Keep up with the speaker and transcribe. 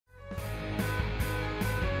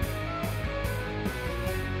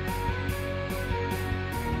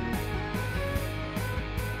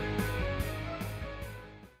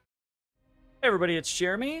Hey everybody, it's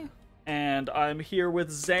Jeremy, and I'm here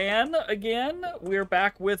with Zan again. We're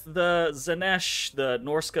back with the Zaanesh, the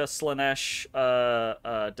Norsca Slaanesh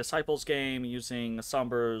Disciples game using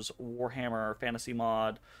Sombre's Warhammer Fantasy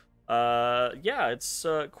mod. Yeah, it's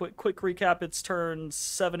quick recap. It's turn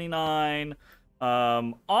 79.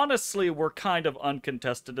 Honestly, we're kind of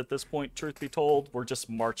uncontested at this point, truth be told. We're just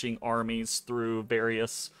marching armies through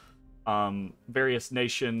various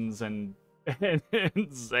nations and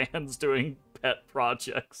Zan's doing pet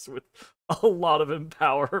projects with a lot of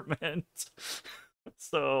empowerment.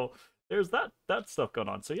 So there's that stuff going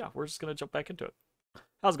on. So yeah, we're just gonna jump back into it.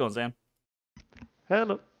 How's it going, Zan?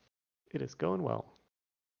 Hello. It is going well.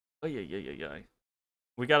 Oh yeah.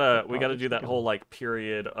 We gotta do that whole like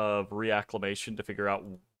period of reacclimation to figure out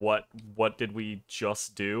what did we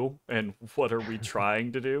just do and what are we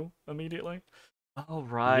trying to do immediately. Oh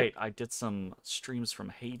right, Yep. I did some streams from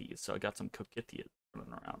Hades, so I got some Kokithias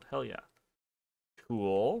running around. Hell yeah.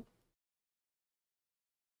 Cool.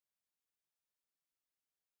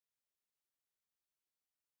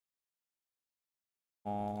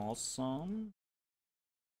 Awesome.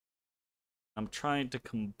 I'm trying to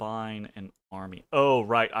combine an army. Oh,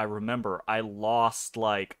 right, I remember. I lost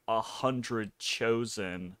like 100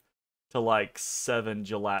 chosen to like 7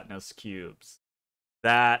 gelatinous cubes.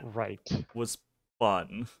 That Right. was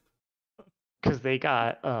fun. Because they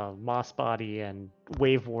got Moss Body and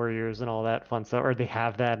Wave Warriors and all that fun stuff, or they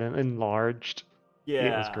have that enlarged.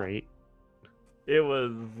 It was Yeah. great. It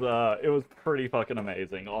was pretty fucking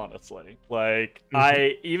amazing, honestly. Like Hmm.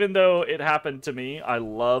 even though it happened to me, I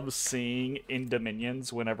love seeing in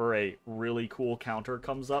Dominions whenever a really cool counter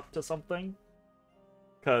comes up to something.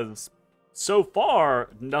 Because so far,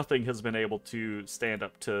 nothing has been able to stand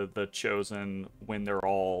up to the Chosen when they're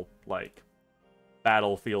all like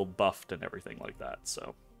battlefield buffed and everything like that.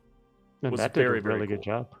 So it And was that did a very really good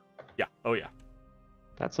cool. job. Yeah. Oh yeah.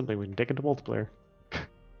 That's something we can dig into multiplayer.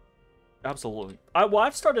 Absolutely.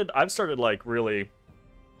 I've started like really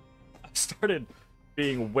I've started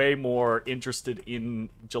being way more interested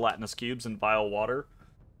in gelatinous cubes and vile water.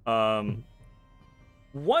 Um Mhm.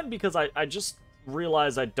 One, because I just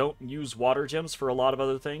realized I don't use water gems for a lot of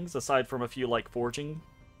other things aside from a few like forging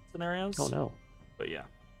Oh scenarios. no. But yeah.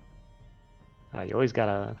 You always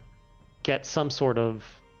gotta get some sort of.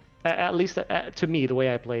 At least to me, the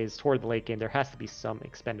way I play is toward the late game. There has to be some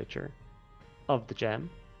expenditure of the gem.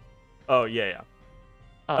 Oh yeah.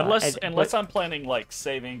 Unless But I'm planning like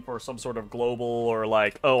saving for some sort of global or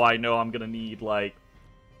like, oh, I know I'm gonna need like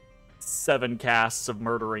 7 casts of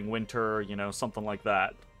Murdering Winter, something like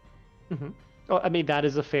that. mhm. Well, I mean that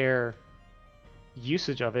is a fair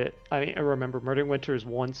usage of it. I mean, I remember Murdering Winter is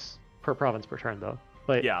once per province per turn, though.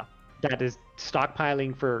 But Yeah. that is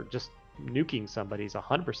stockpiling for just nuking somebody is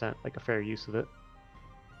 100% like a fair use of it.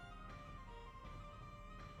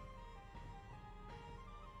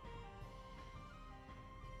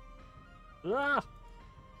 Ah,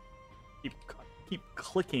 keep keep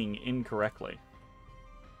clicking incorrectly.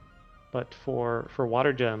 But for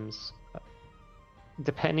water gems,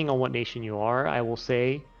 depending on what nation you are, I will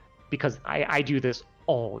say, because I do this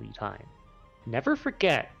all the time. Never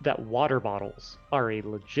forget that water bottles are a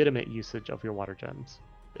legitimate usage of your water gems.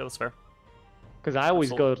 Yeah, that's fair. Because I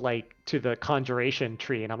always Absolutely. go like to the conjuration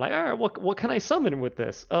tree and I'm like, all right, what can I summon with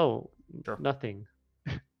this? Oh, Sure. nothing.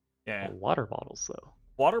 Yeah. Oh, water bottles though.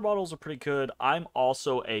 Water bottles are pretty good. I'm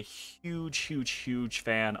also a huge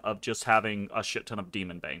fan of just having a shit ton of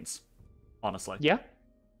Demon Banes, honestly. Yeah,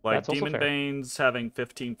 Like that's also Demon fair. Banes having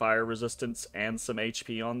 15 fire resistance and some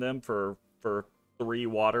HP on them for 3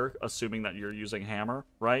 water, assuming that you're using hammer,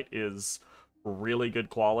 right, is really good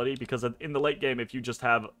quality because in the late game if you just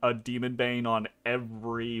have a Demon Bane on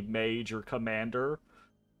every mage or commander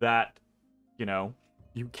that, you know,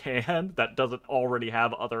 you can that doesn't already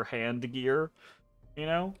have other hand gear, you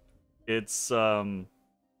know, it's a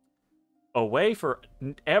way for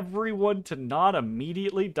everyone to not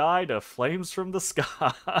immediately die to flames from the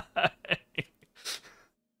sky.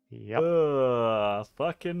 Yep,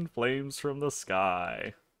 Fucking flames from the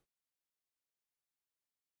sky.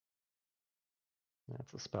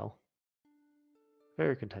 that's a spell.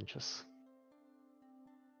 Very contentious.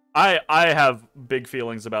 I have big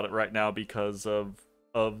feelings about it right now because of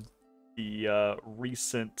the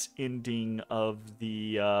recent ending of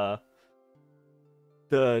the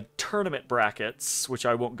tournament brackets, which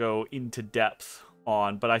I won't go into depth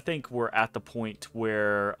on, but I think we're at the point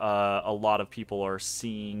where a lot of people are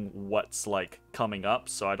seeing what's like coming up,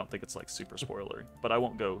 so I don't think it's like super spoilery, but I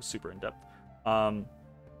won't go super in depth. Um,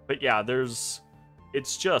 but yeah, it's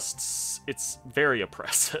very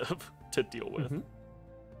oppressive to deal with. Mm-hmm.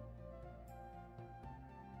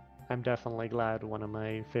 I'm definitely glad one of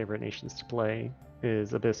my favorite nations to play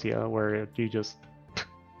is Abyssia, where you just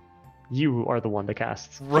you are the one that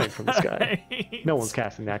casts flame from the sky. No one's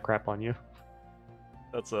casting that crap on you.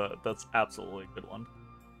 That's absolutely a good one.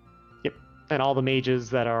 Yep. And all the mages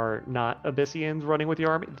that are not Abyssians running with your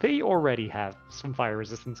army, they already have some fire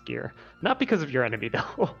resistance gear. Not because of your enemy,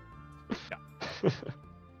 though. Yeah.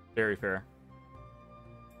 Very fair.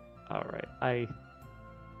 Alright, I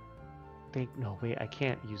think... No, wait, I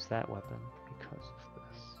can't use that weapon because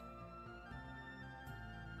of this.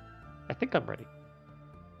 I think I'm ready.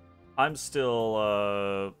 I'm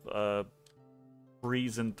still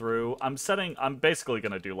breezing through. I'm basically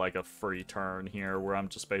gonna do like a free turn here where I'm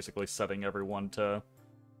just basically setting everyone to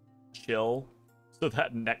chill. So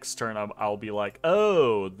that next turn I'll be like,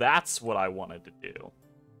 oh, that's what I wanted to do.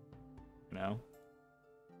 You know?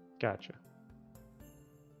 Gotcha.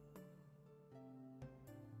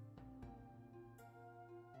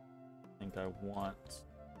 I think I want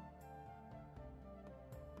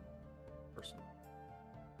person.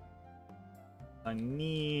 I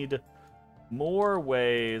need more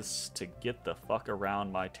ways to get the fuck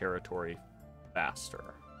around my territory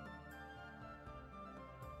faster.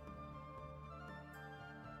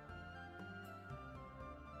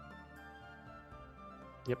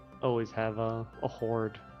 Yep, always have a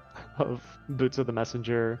horde of Boots of the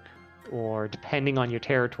Messenger, or depending on your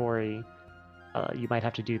territory, you might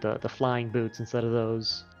have to do the flying boots instead of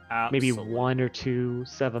those. Absolutely. Maybe 1 or 2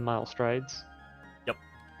 7-mile strides. Yep.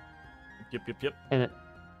 And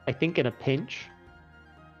I think in a pinch,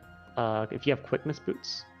 if you have quickness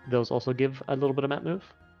boots, those also give a little bit of map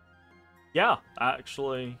move. Yeah,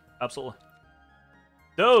 actually, absolutely.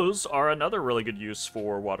 Those are another really good use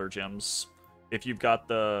for water gems if you've got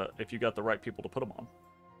the right people to put them on.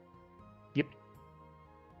 Yep.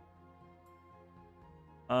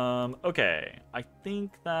 Okay. I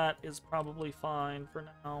think that is probably fine for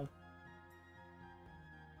now.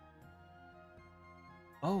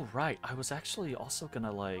 Oh, right. I was actually also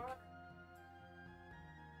gonna, like...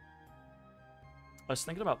 I was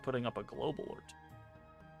thinking about putting up a global or two.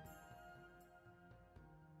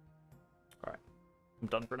 Alright. I'm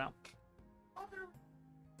done for now.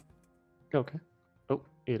 Okay. Oh,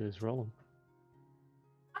 it is rolling.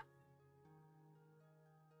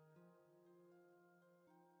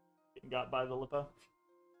 Got by the Lipa.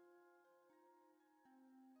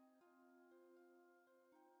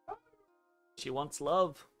 She wants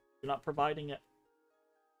love. You're not providing it.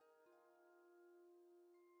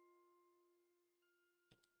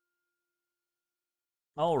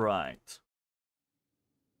 All right.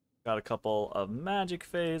 Got a couple of magic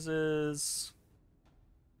phases.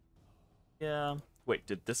 Yeah. Wait,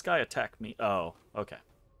 did this guy attack me? Oh, okay.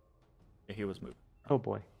 Yeah, he was moving. Oh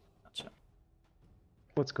boy. Gotcha.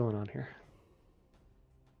 What's going on here?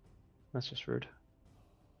 That's just rude.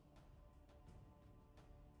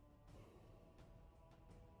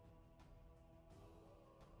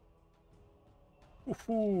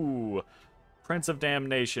 Ooh. Prince of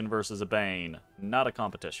Damnation versus a Bane. Not a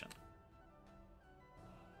competition.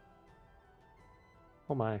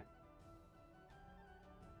 Oh my.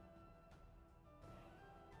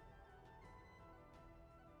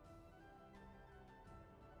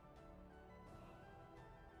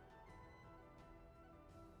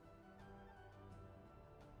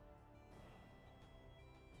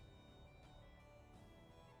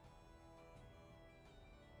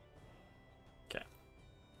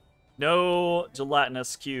 No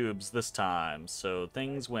gelatinous cubes this time, so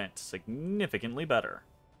things went significantly better.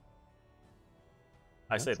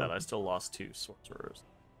 I say that, I still lost 2 sorcerers.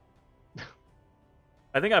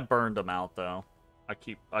 I think I burned them out, though. I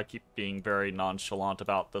keep being very nonchalant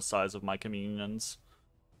about the size of my communions.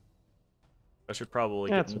 I should probably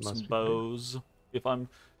get them some bows. If I'm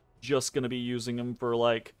just gonna be using them for,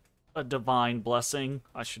 like, a divine blessing,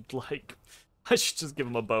 I should just give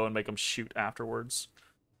them a bow and make them shoot afterwards.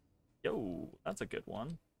 Yo, that's a good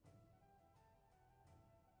one.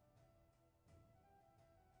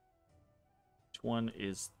 Which one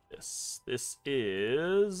is this? This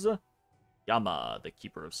is Yama, the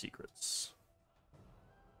Keeper of Secrets.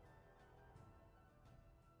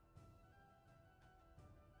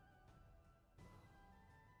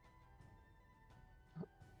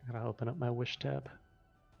 I gotta open up my wish tab.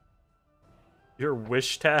 Your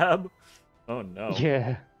wish tab? Oh no.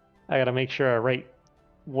 Yeah. I gotta make sure I write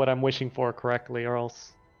what I'm wishing for correctly, or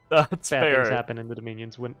else that's bad fair. things happen in the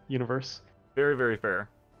Dominions universe. Very, very fair.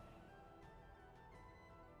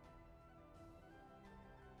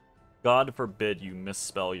 God forbid you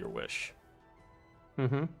misspell your wish.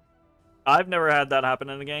 Mm-hmm. I've never had that happen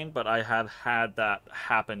in a game, but I have had that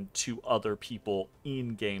happen to other people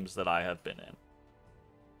in games that I have been in.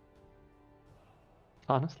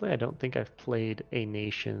 Honestly, I don't think I've played a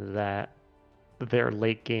nation that their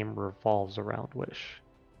late game revolves around Wish.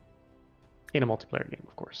 In a multiplayer game,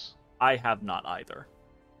 of course. I have not either.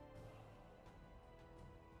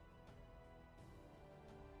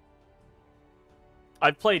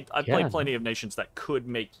 I've played plenty of nations that could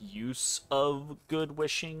make use of good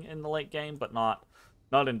wishing in the late game, but not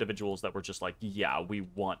individuals that were just like, yeah, we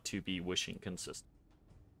want to be wishing consistent.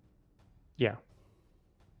 Yeah.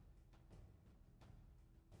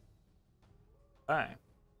 Okay.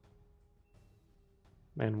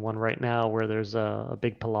 And one right now where there's a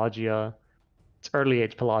big Pelagia. It's early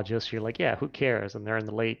age Pelagia, so you're like, yeah, who cares? And they're in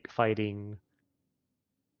the lake fighting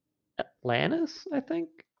Atlantis, I think.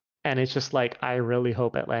 And it's just like, I really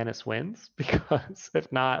hope Atlantis wins, because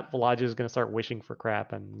if not, Pelagia is going to start wishing for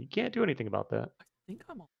crap, and you can't do anything about that. I think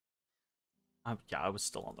yeah, I was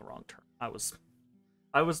still on the wrong turn. I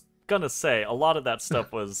was gonna say a lot of that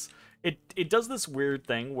stuff was it does this weird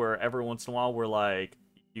thing where every once in a while we're like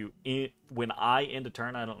when I end a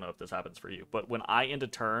turn, I don't know if this happens for you, but when I end a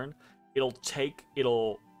turn, it'll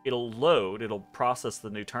load, it'll process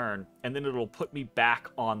the new turn, and then it'll put me back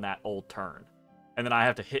on that old turn. And then I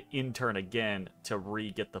have to hit in turn again to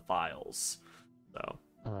re-get the files. So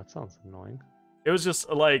Oh, that sounds annoying. it was just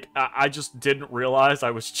like I just didn't realize I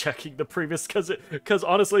was checking the previous because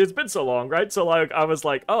honestly it's been so long, right? So like I was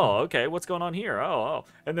like, oh, okay, what's going on here? Oh,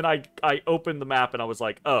 and then I opened the map and I was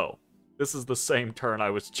like, oh, this is the same turn I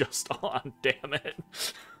was just on. Damn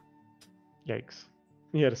it! Yikes!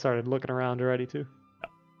 You had started looking around already too.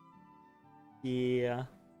 Yeah,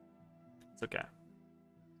 it's okay.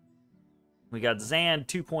 We got Zan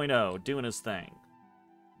 2.0 doing his thing.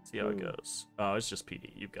 See how it goes. Oh, it's just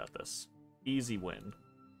PD. You've got this. Easy win.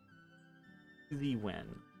 Easy win.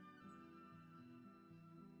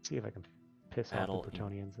 See if I can piss off the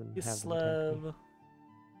Bretonians and have them attack me.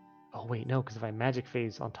 Oh wait, no, because if I magic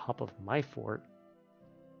phase on top of my fort,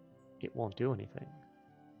 it won't do anything.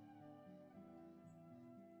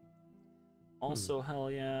 Also,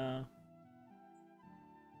 hell yeah.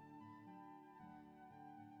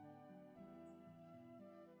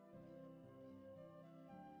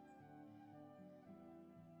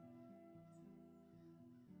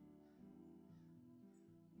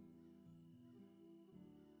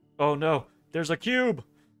 Oh no, there's a cube!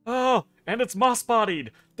 Oh, and it's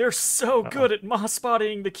moss-bodied! They're so good at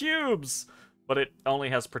moss-bodying the cubes! But it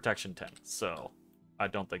only has protection 10, so I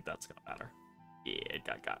don't think that's gonna matter. Yeah, it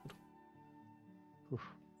got gotten. Oof.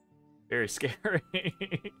 Very scary.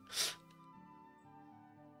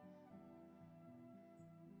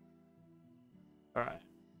 Alright.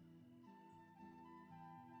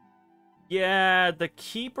 Yeah, the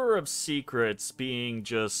Keeper of Secrets being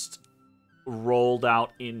just rolled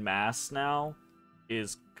out in mass now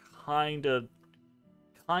is kind of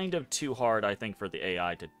too hard, I think, for the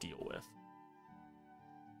AI to deal with.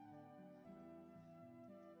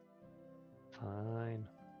 Fine.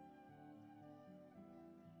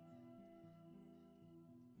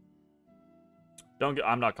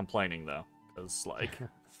 I'm not complaining though, because like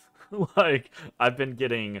like I've been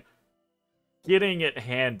getting it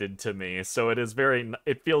handed to me, so it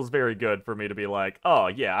feels very good for me to be like, oh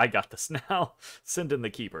yeah, I got this now. Send in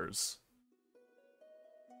the keepers.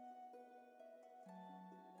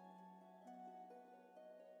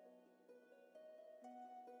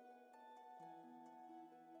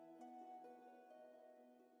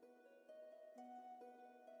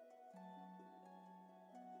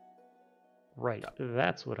 Right,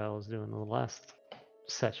 that's what I was doing in the last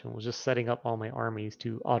session, was just setting up all my armies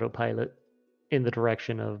to autopilot in the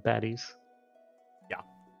direction of baddies. Yeah.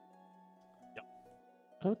 Yep.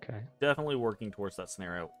 Okay. Definitely working towards that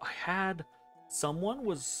scenario. I had someone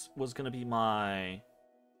was gonna be my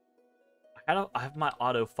I have my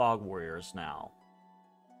auto fog warriors now.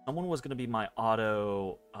 Someone was gonna be my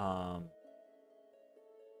auto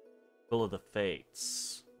Will of the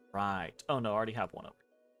Fates. Right. Oh no, I already have one over.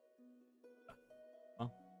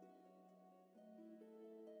 Well,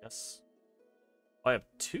 yes. I have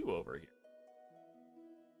two over here.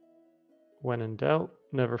 When in doubt,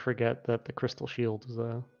 never forget that the crystal shield is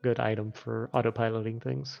a good item for autopiloting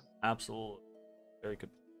things. Absolutely. Very good.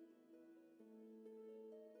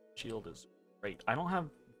 Shield is great. I don't have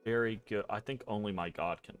very good... I think only my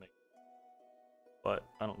god can make it. But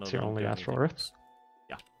I don't know. It's your only Astral Earth?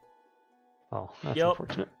 Yeah. Oh, that's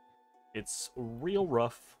unfortunate. It's real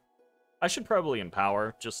rough. I should probably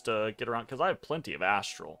empower just to get around, because I have plenty of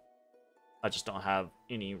Astral. I just don't have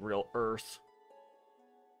any real Earth.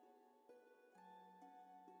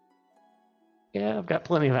 Yeah, I've got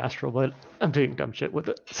plenty of astral, but I'm doing dumb shit with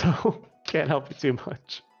it, so can't help you too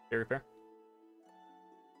much. Very fair.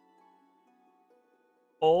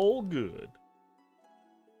 All good.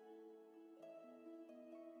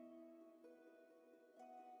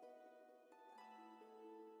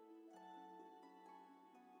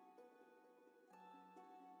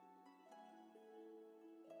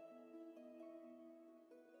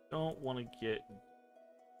 Don't want to get...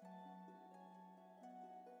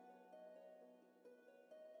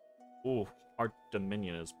 Ooh, our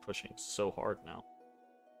Dominion is pushing so hard now.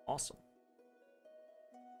 Awesome.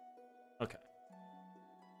 Okay.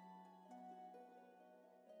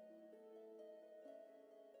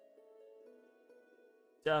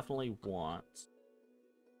 Definitely want...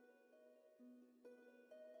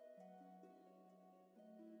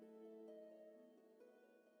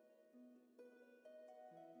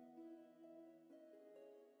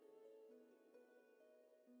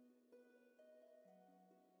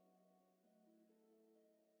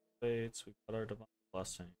 Wait, we got our Divine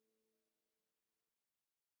Blessing.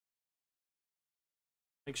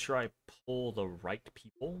 Make sure I pull the right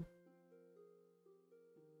people.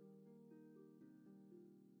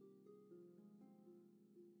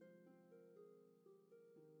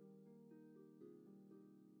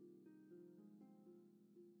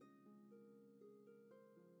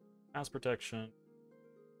 Mass Protection.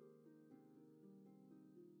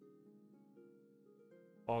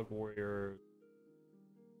 Fog Warrior.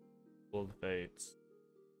 Will of the Fates.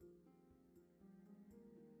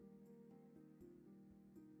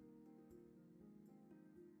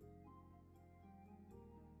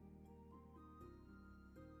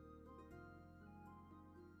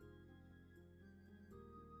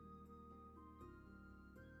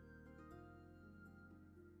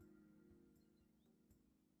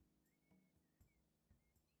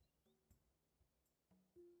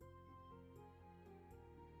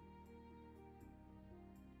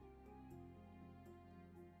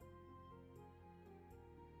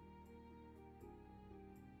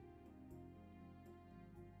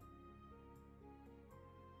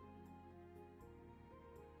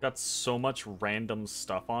 Got so much random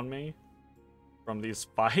stuff on me from these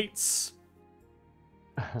fights.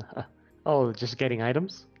 Oh, just getting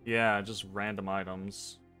items? Yeah, just random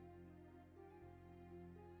items.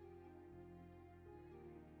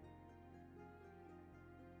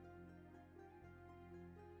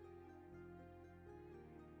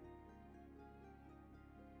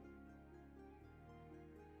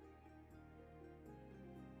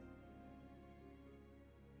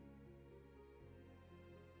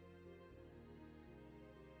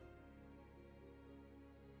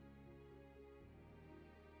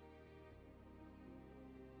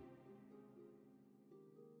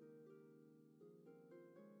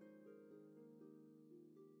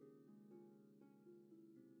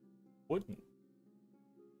 Wouldn't.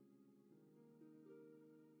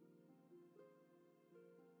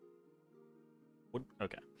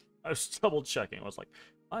 Okay. I was double checking. I was like,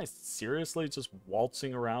 am I seriously just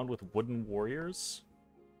waltzing around with wooden warriors?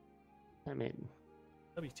 I mean,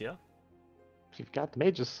 WTF? if you've got the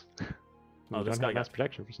mages, Oh, you this don't guy have mass got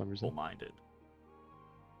protection for some reason. full-minded.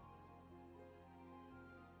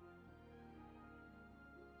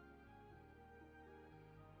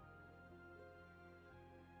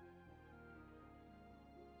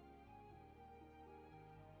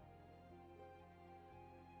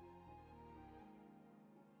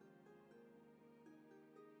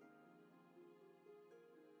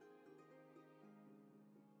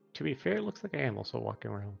 To be fair, it looks like I am also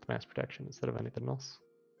walking around with mass protection instead of anything else.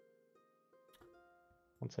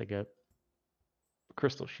 Once I get a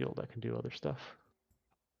crystal shield, I can do other stuff.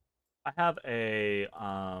 I have a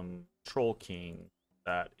Troll King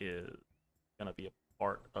that is gonna be a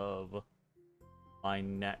part of my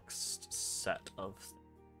next set of things.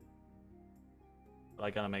 But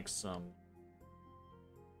I gotta make some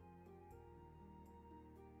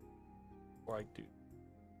before I do.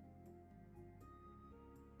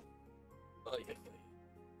 Oh, yeah.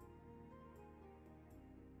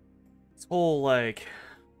 This whole like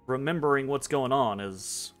remembering what's going on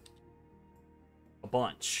is a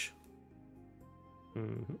bunch.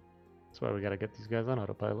 Mm-hmm. That's why we gotta get these guys on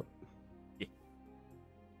autopilot. Yeah.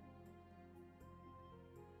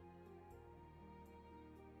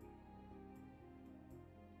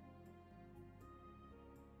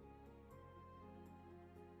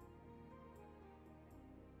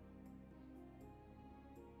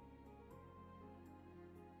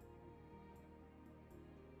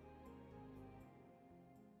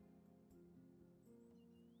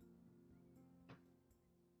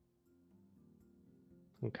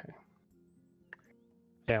 Okay.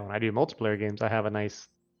 Yeah, when I do multiplayer games, I have a nice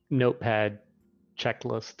notepad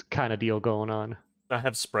checklist kind of deal going on. I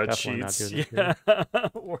have Definitely not spreadsheets, doing it here. yeah,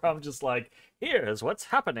 where I'm just like, here's what's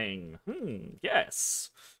happening.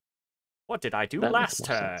 Yes. What did I do That makes last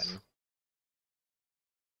more sense. turn?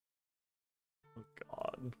 Oh,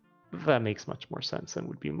 God. That makes much more sense and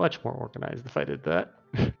would be much more organized if I did that.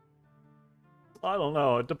 I don't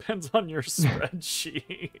know. It depends on your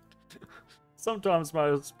spreadsheet. Sometimes my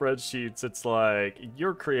spreadsheets, it's like,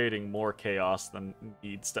 you're creating more chaos than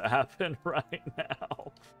needs to happen right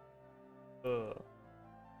now.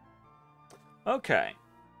 Okay.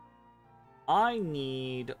 I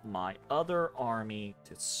need my other army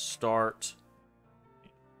to start.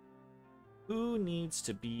 Who needs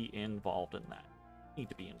to be involved in that? You need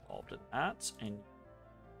to be involved in that, and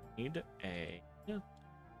you need a.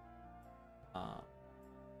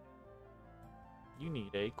 You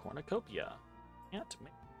need a cornucopia. Can't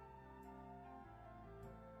make.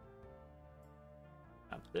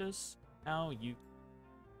 Have this. Now you.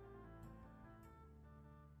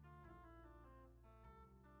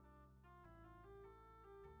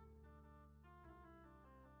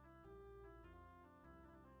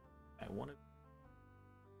 I want to.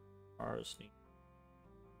 Ours need.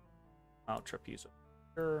 Out trapeze over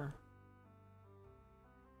here.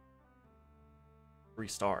 3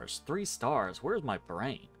 stars. 3 stars. Where's my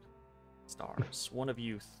brain? Stars. One of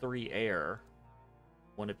you 3 air.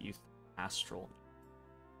 One of you astral.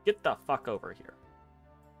 Get the fuck over here.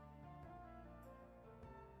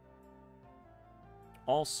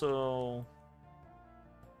 Also,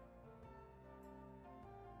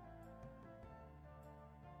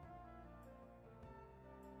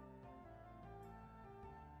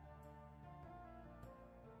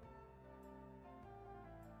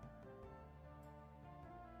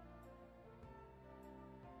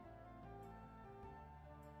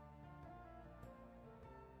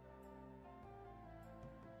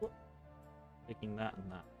 taking that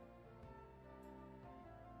and that.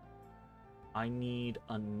 I need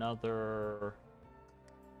another.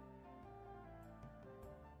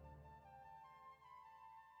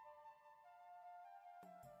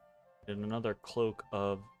 And another cloak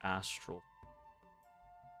of astral.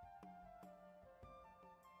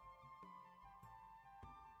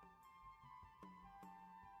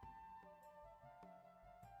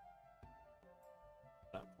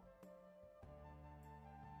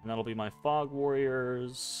 And that'll be my fog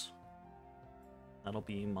warriors. That'll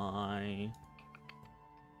be my.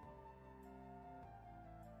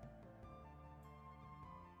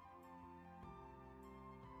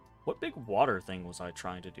 What big water thing was I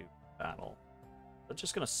trying to do battle? Is that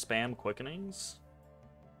just gonna spam quickenings?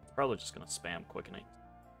 It's probably just gonna spam quickenings.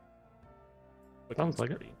 Sounds like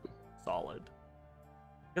it. Pretty solid.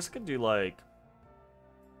 I guess I could do like.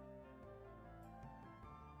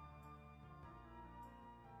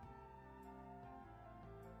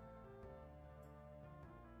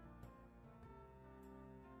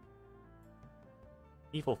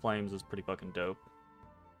 Evil Flames is pretty fucking dope.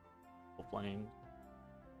 Evil Flames.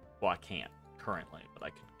 Well, I can't currently, but I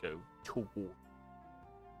could go to war.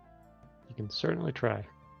 You can certainly try.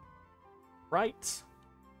 Right?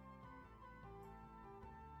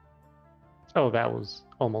 Oh, that was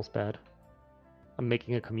almost bad. I'm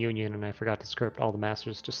making a communion and I forgot to script all the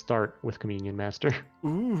masters to start with communion master.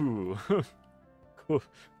 Ooh.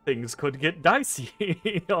 Things could get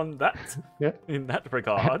dicey on that. Yeah. In that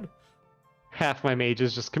regard. Half my mage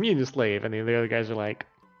is just communion slave, and the other guys are like,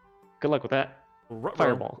 good luck with that.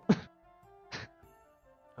 Fireball.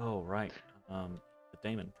 Oh, right. The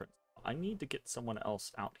Daemon Prince. I need to get someone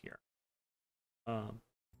else out here.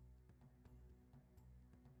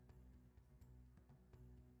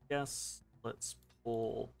 Yes, let's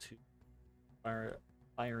pull to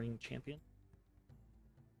firing champion.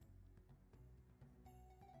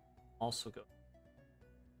 Also go.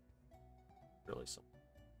 Really simple.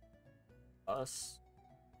 Us.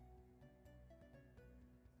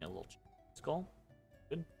 And a little skull.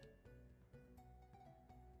 Good.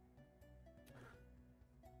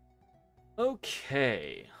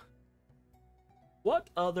 Okay. What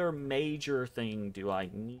other major thing do I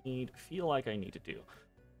feel like I need to do?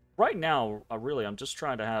 Right now, really, I'm just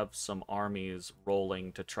trying to have some armies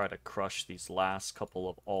rolling to try to crush these last couple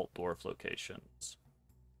of Altdorf locations.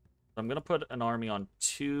 I'm going to put an army on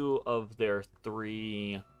 2 of their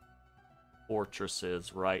 3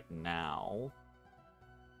 fortresses right now.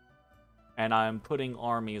 And I'm putting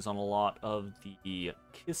armies on a lot of the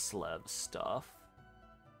Kislev stuff.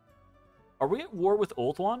 Are we at war with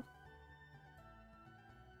Ulthuan?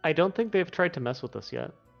 I don't think they've tried to mess with us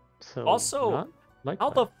yet. So Also, not? How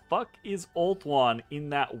the Likewise. fuck is Ulthuan in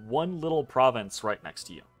that one little province right next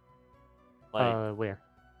to you? Like, Where?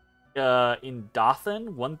 in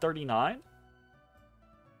Dothan, 139?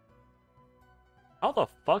 How the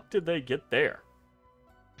fuck did they get there?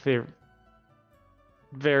 They're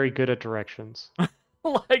very good at directions.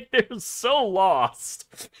 Like, they're so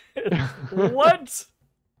lost. What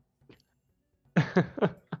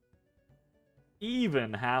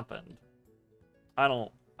even happened? I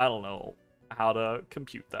don't know how to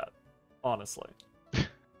compute that, honestly.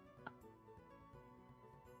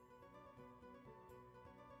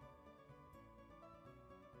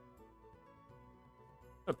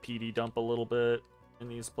 A PD dump a little bit in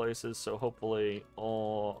these places, so hopefully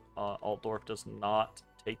Altdorf does not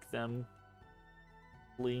take them.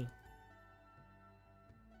 We'll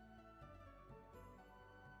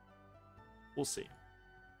see.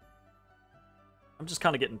 I'm just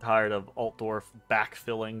kind of getting tired of Altdorf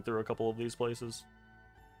backfilling through a couple of these places.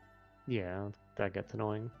 Yeah, that gets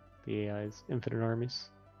annoying. The AI's infinite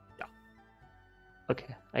armies. Yeah.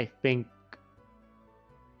 Okay, I think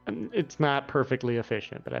it's not perfectly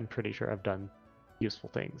efficient, but I'm pretty sure I've done useful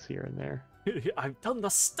things here and there. I've done the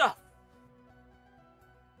stuff.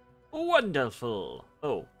 Wonderful.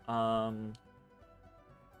 Oh, I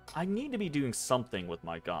need to be doing something with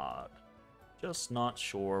my god. Just not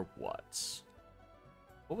sure what.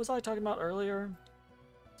 What was I talking about earlier?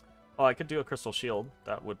 Oh, I could do a crystal shield.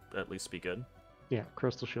 That would at least be good. Yeah,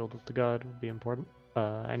 crystal shield with the god would be important.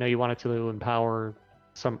 I know you wanted to empower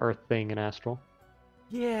some earth thing in astral.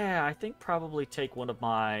 Yeah, I think probably take one of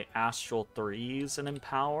my astral 3s and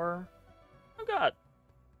empower. Oh god.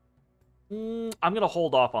 I'm gonna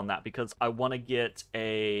hold off on that because I want to get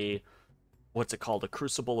a, what's it called, a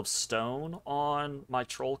Crucible of Stone on my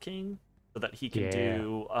Troll King, so that he can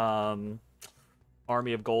do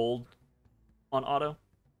Army of Gold on auto.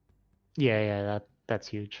 Yeah, that's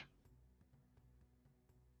huge.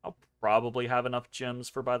 I'll probably have enough gems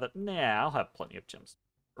for by the. Nah, I'll have plenty of gems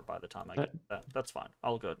for by the time I get that. That's fine.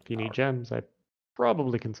 I'll go. If you need gems, I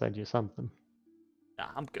probably can send you something. Nah,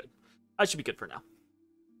 I'm good. I should be good for now.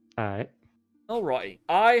 All right. Alrighty,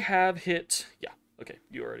 I have hit. Yeah. Okay,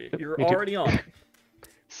 you're already on it.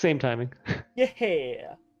 Same timing.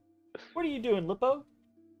 Yeah. What are you doing, Lippo?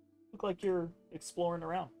 Look like you're exploring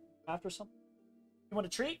around. After something? You want a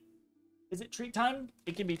treat? Is it treat time?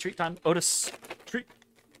 It can be treat time. Otis, treat.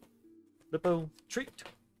 Lippo, treat.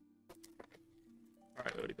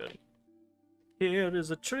 Alright, Odie buddy. Here is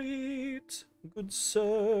a treat, good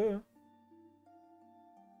sir.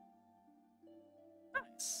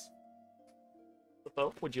 Nice.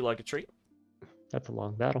 Lippo, would you like a treat? That's a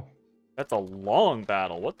long battle. That's a long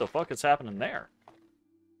battle. What the fuck is happening there?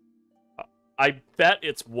 I bet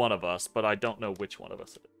it's one of us, but I don't know which one of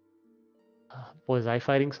us it is. Was I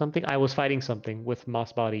fighting something? I was fighting something with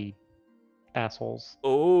moss body assholes.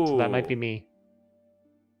 Oh. So that might be me.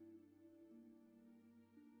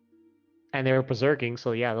 And they were berserking,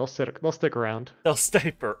 so yeah, they'll stick around. They'll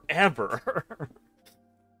stay forever.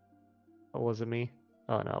 Oh, was it me?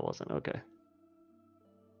 Oh no, it wasn't. Okay.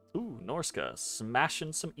 Ooh, Norsca,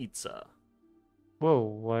 smashing some Itza. Whoa,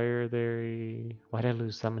 why did I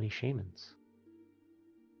lose so many shamans?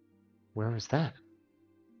 Where was that?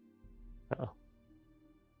 Uh-oh.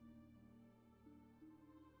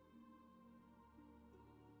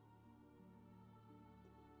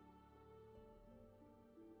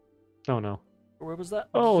 Oh no. Where was that?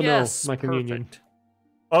 Oh yes, no, my perfect. communion.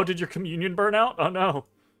 Oh, did your communion burn out? Oh no.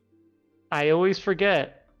 I always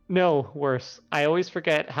forget. No, worse. I always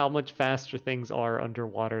forget how much faster things are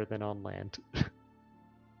underwater than on land.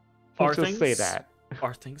 I'll just say that.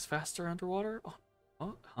 Are things faster underwater?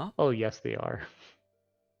 Oh, huh? Oh yes, they are.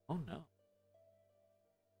 Oh no.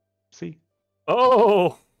 See?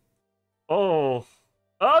 Oh! Oh!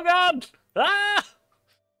 Oh god! Ah!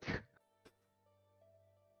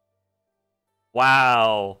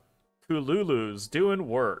 Wow. Kululu's doing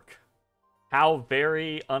work. How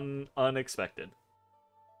very unexpected.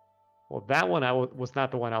 Well, that one was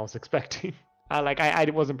not the one I was expecting. I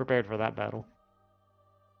wasn't prepared for that battle.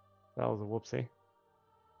 That was a whoopsie.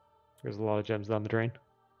 There's a lot of gems down the drain.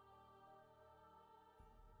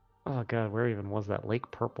 Oh god, where even was that? Lake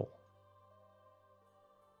Purple.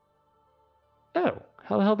 Oh,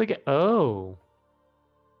 how the hell they get? Oh.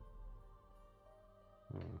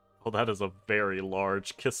 Well, that is a very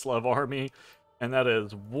large Kislev army, and that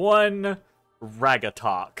is one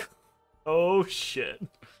Ragatok. Oh shit.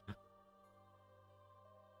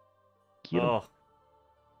 Oh.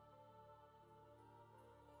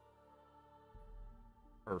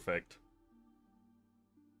 Perfect.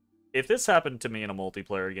 If this happened to me in a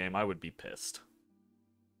multiplayer game, I would be pissed.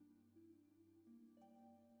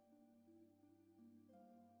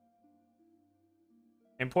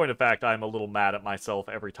 In point of fact, I'm a little mad at myself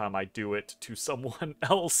every time I do it to someone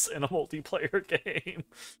else in a multiplayer game.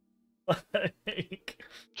 Like,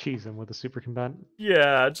 Cheese him with a super combatant.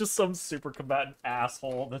 yeah, just some super combatant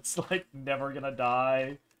asshole that's like never gonna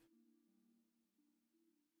die.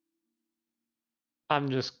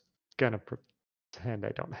 I'm just gonna pretend I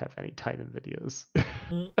don't have any Titan videos.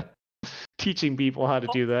 Mm. Teaching people how to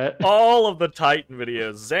do that. All of the Titan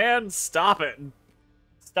videos. Zan, stop it.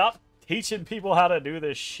 Stop teaching people how to do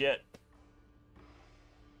this shit.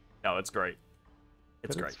 No, it's great.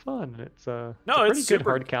 It's great. It's fun. It's No, it's a pretty it's good super...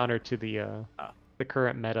 hard counter to the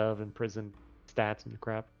current meta of imprisoned stats and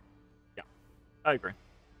crap. Yeah, I agree.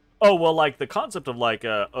 Oh, well, like, the concept of, like,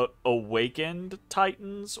 awakened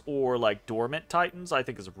titans or, like, dormant titans, I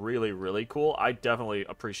think is really, really cool. I definitely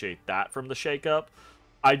appreciate that from the shakeup.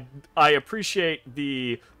 I appreciate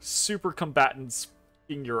the super combatants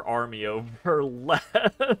in your army over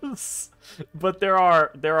less. But there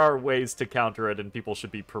are ways to counter it, and people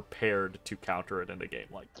should be prepared to counter it in a game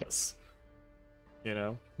like this. You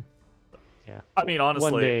know? Yeah. I mean,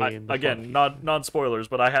 honestly, again, non-spoilers,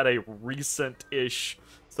 but I had a recent-ish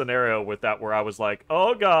scenario with that where I was like,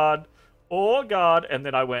 oh god, and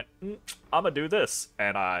then I went, I'm gonna do this,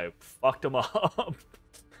 and I fucked him up.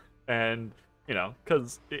 And, you know,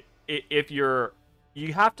 because if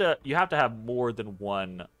you have to have more than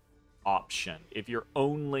one option. If your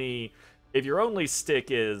only stick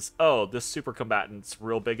is, oh, this super combatant's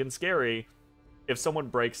real big and scary, if someone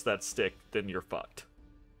breaks that stick, then you're fucked.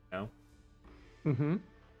 You know? Mm-hmm.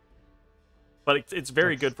 But it's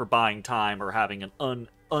very good for buying time or having an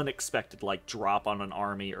unexpected, like, drop on an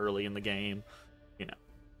army early in the game, you know.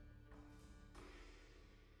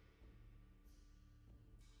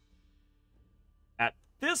 At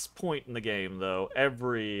this point in the game, though,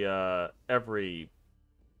 every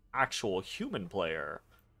actual human player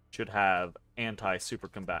should have anti-super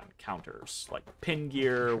combatant counters, like pin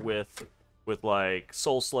gear with like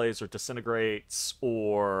soul slays or disintegrates,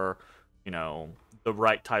 or, you know, the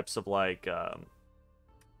right types of, like,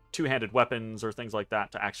 two-handed weapons or things like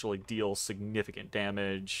that to actually deal significant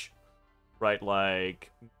damage, right?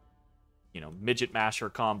 Like, you know, midget masher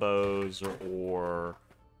combos, or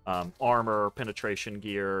armor penetration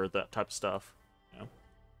gear, that type of stuff. You know?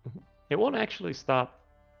 It won't actually stop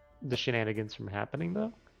the shenanigans from happening,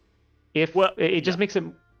 though. If well, it just makes it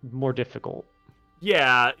more difficult.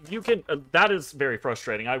 Yeah, you can. That is very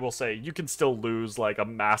frustrating. I will say you can still lose, like, a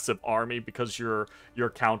massive army because your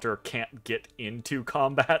counter can't get into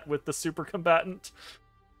combat with the super combatant,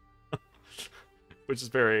 which is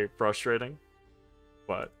very frustrating.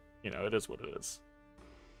 But, you know, it is what it is.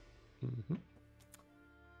 Mm-hmm.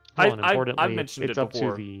 Well, I mentioned it's it up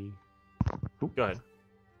before. to the. Go ahead.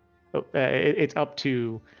 Oh, it's up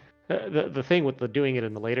to the thing with the doing it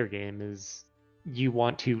in the later game is you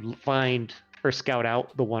want to find or scout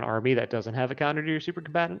out the one army that doesn't have a counter to your super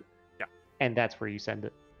combatant. Yeah. And that's where you send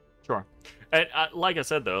it. Sure. And like I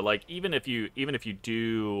said, though, like, even if you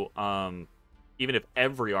do, even if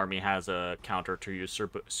every army has a counter to your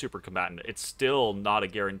super combatant, it's still not a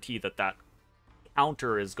guarantee that that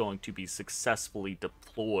counter is going to be successfully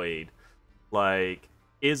deployed. Like,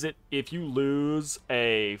 is it, if you lose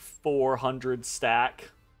a 400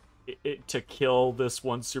 stack to kill this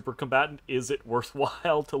one super combatant, is it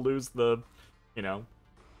worthwhile to lose the, you know,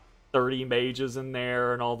 30 mages in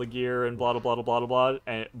there and all the gear and blah blah blah blah blah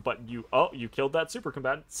blah, but you killed that super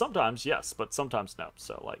combatant? Sometimes yes, but sometimes no.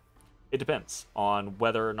 So, like, it depends on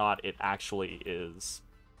whether or not it actually is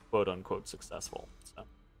quote unquote successful. So,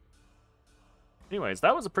 anyways,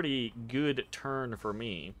 that was a pretty good turn for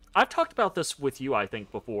me. I've talked about this with you, I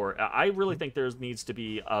think, before. I really think there needs to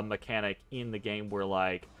be a mechanic in the game where,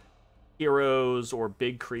 like, heroes or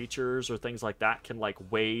big creatures or things like that can, like,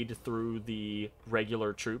 wade through the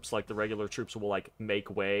regular troops. Like, the regular troops will, like,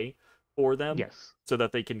 make way for them. Yes. So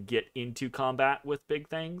that they can get into combat with big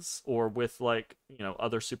things or with, like, you know,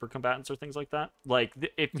 other super combatants or things like that. Like,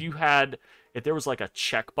 if there was, like, a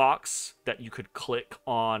checkbox that you could click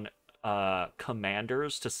on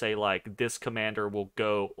commanders to say, like, this commander will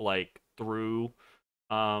go, like, through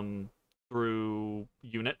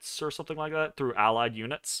units or something like that, through allied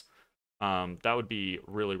units. That would be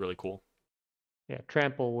really, really cool. Yeah,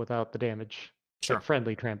 trample without the damage. Sure. Like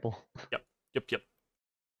friendly trample. Yep.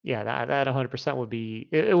 Yeah, that 100% would be.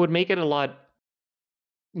 It would make it a lot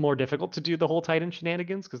more difficult to do the whole Titan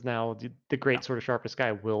shenanigans, because now the great sword of sharpest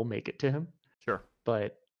guy will make it to him. Sure.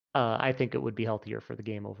 But I think it would be healthier for the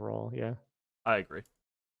game overall. Yeah. I agree.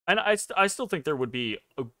 And I still think there would be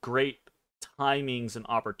a great timings and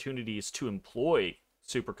opportunities to employ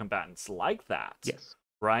super combatants like that. Yes.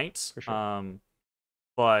 Right? For sure.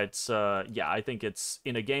 But yeah, I think it's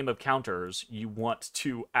in a game of counters, you want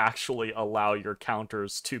to actually allow your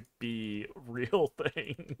counters to be real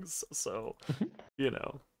things. So, you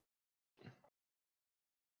know.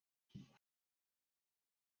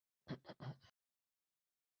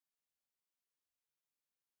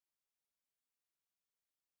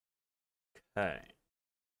 Okay.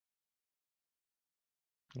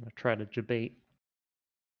 I'm gonna try to debate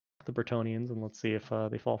the Bretonians and let's see if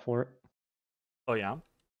they fall for it. Oh yeah.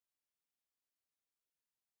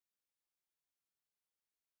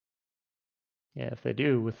 Yeah, if they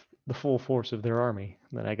do, with the full force of their army,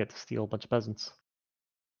 then I get to steal a bunch of peasants.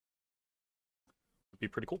 Would be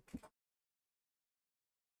pretty cool.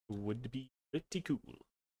 Would be pretty cool.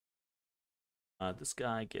 This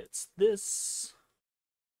guy gets this.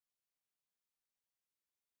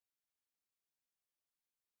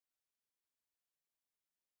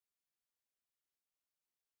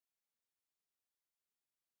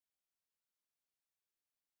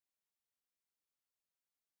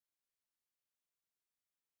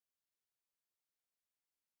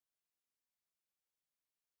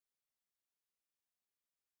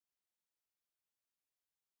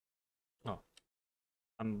 Oh,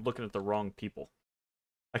 I'm looking at the wrong people.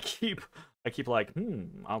 I keep like,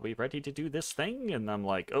 are we ready to do this thing? And I'm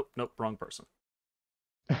like, oh, nope, wrong person.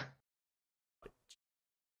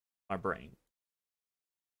 My brain.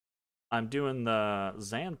 I'm doing the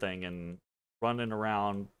Zan thing and running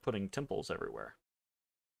around putting temples everywhere.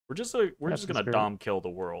 We're just gonna dom kill the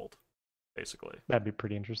world, basically. That'd be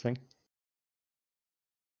pretty interesting.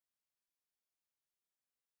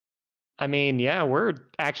 I mean, yeah, we're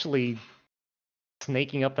actually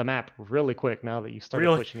snaking up the map really quick now that you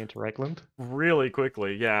started pushing into Reichland. Really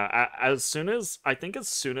quickly, yeah. As soon as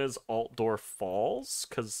Altdorf falls,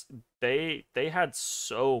 because they had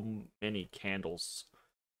so many candles.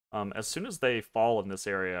 As soon as they fall in this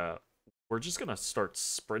area, we're just gonna start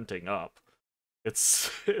sprinting up.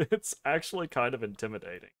 It's it's actually kind of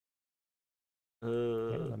intimidating.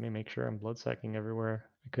 Yeah, let me make sure I'm blood sacking everywhere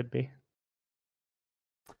I could be.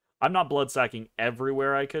 I'm not blood sacking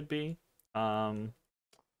everywhere I could be, but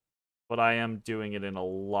I am doing it in a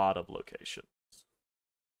lot of locations.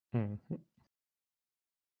 Mm-hmm.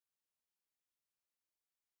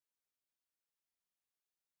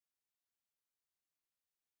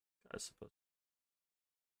 I suppose.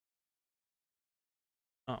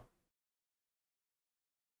 Oh.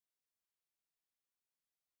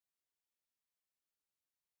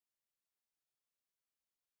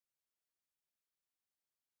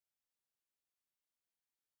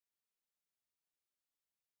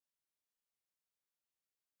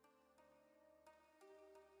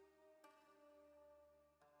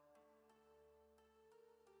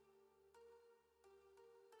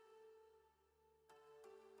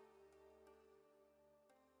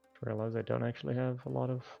 Realize I don't actually have a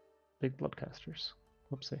lot of big bloodcasters.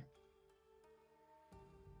 Whoopsie.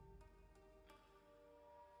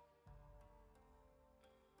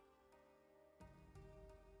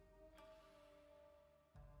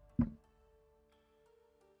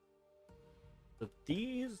 So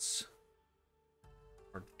these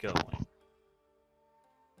are going.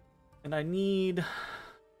 And I need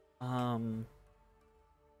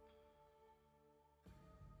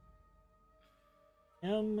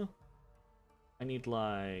him. I need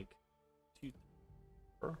like 2,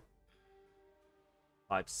 4,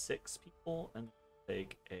 5, 6 people, and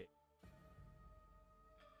take a.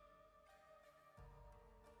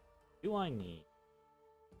 Do I need?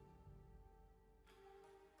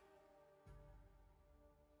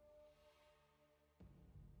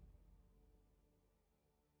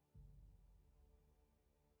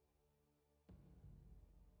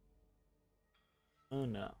 Oh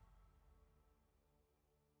no.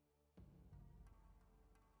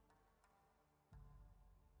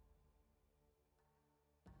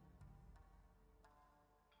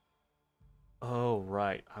 Oh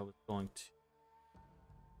right, I was going to.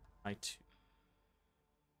 I too.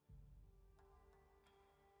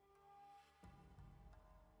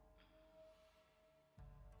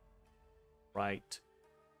 Right.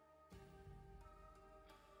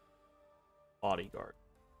 Bodyguard.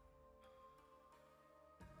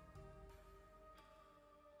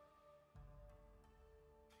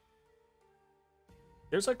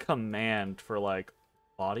 There's a command for like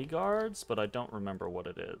bodyguards, but I don't remember what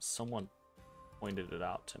it is. Someone pointed it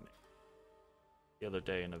out to me the other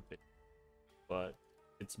day in a video, but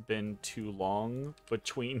it's been too long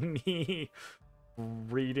between me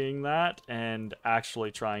reading that and actually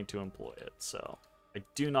trying to employ it, so I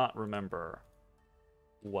do not remember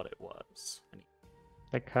what it was.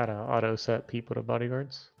 That kind of auto set people to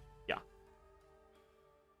bodyguards. Yeah.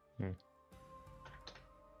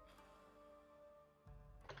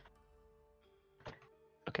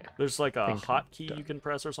 Okay. There's like a Think hotkey done. you can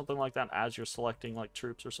press or something like that as you're selecting like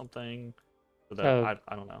troops or something. So that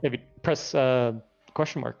I don't know. Maybe press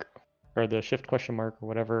question mark or the shift question mark or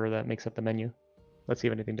whatever that makes up the menu. Let's see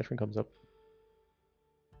if anything different comes up.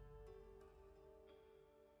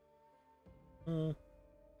 I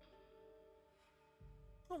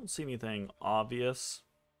don't see anything obvious.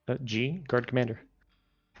 G, guard commander.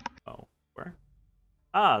 Oh, where?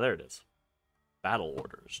 Ah, there it is. Battle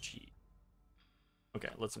orders, G. Okay,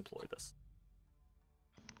 let's employ this.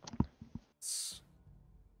 So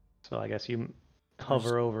I guess you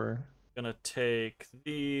hover over. Gonna take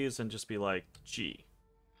these and just be like G.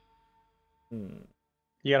 You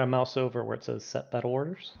gotta mouse over where it says set battle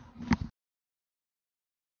orders.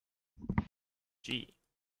 G.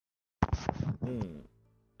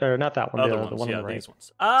 Or not that one, Other the ones, one yeah, on the right. these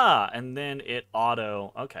ones. Ah, and then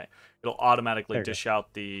it'll automatically dish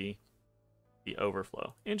out the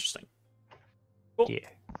overflow. Interesting. Cool. Yeah.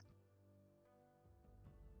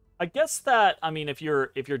 I guess that, I mean, if you're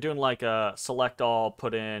doing like a select all,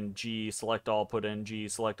 put in G, select all, put in G,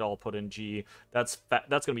 select all, put in G, that's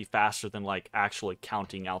gonna be faster than like actually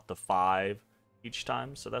counting out the 5 each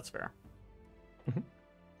time. So that's fair.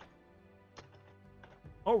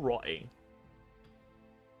 All right.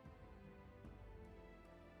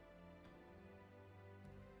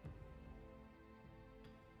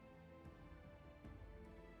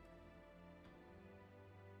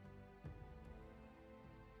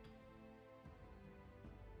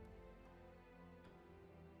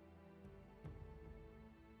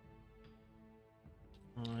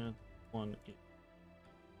 One.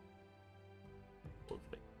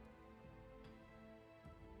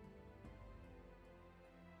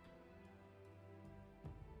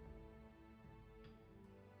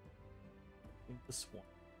 This one.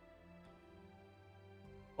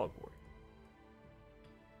 Hogwarts.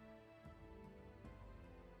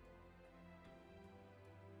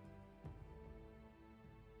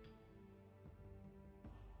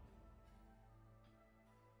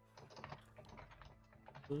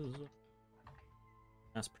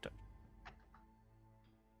 Mass protection.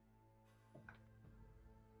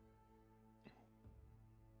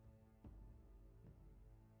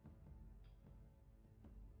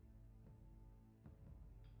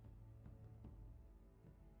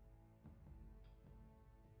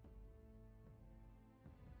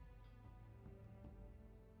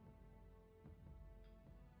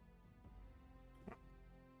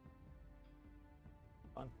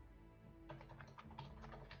 Fun.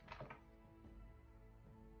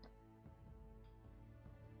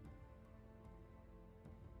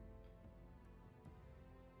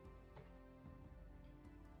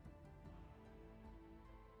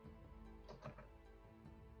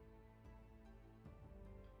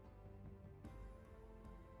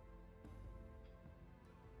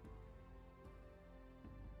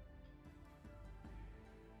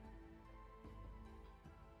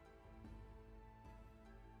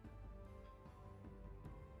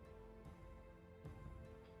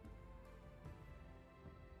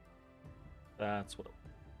 That's what.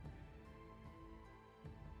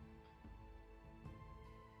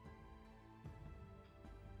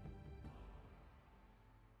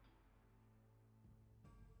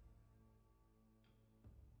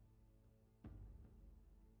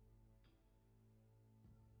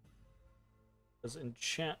 Because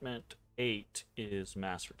enchantment 8 is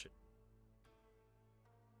mass rigidity.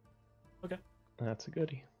 Okay. That's a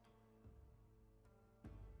goodie.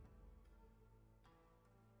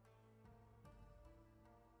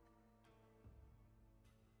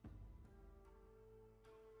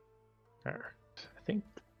 Alright. I think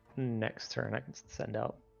next turn I can send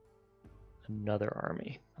out another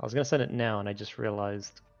army. I was gonna send it now and I just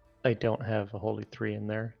realized I don't have a Holy 3 in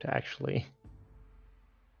there to actually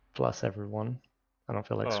bless everyone. I don't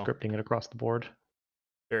feel like scripting it across the board.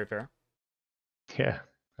 Very fair. Yeah,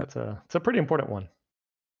 it's a pretty important one.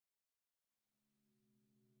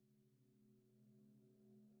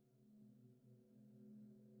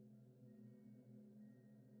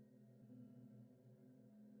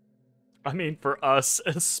 I mean, for us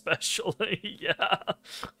especially, yeah.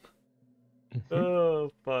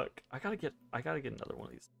 Oh fuck! I gotta get another one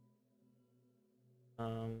of these.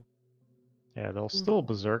 Yeah, they'll still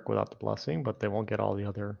berserk without the blessing, but they won't get all the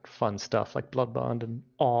other fun stuff like blood bond and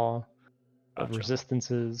awe of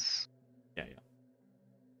resistances. Yeah.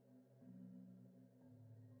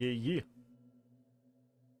 Yeah.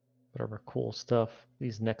 Whatever cool stuff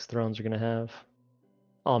these next thrones are gonna have.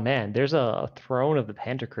 Oh man, there's a throne of the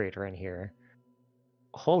Pantocrator in here.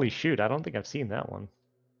 Holy shoot, I don't think I've seen that one.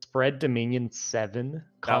 Spread Dominion 7, That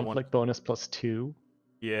conflict bonus +2.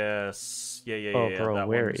 Yes. Yeah. Oh, bro, That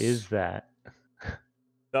where one's, is that?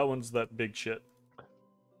 That one's that big shit.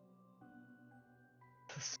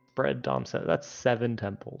 Spread Dom set. That's 7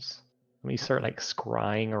 temples. Let me start like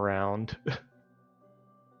scrying around.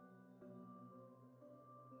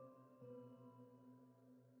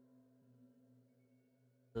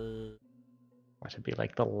 That should be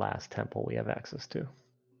like the last temple we have access to.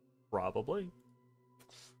 Probably.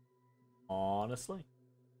 Honestly.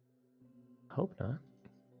 Hope not.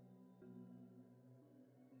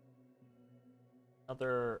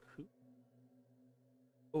 Another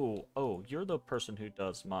who? Oh, you're the person who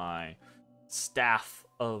does my staff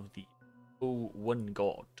of the one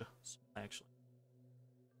god. Actually.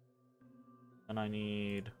 And I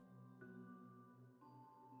need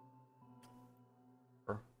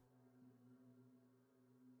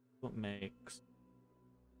what makes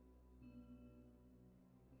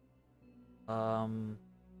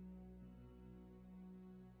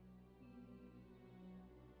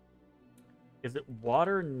is it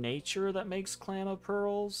water nature that makes clam of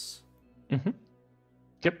pearls? Mm-hmm.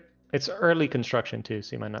 Yep. It's early construction too,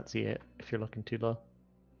 so you might not see it if you're looking too low.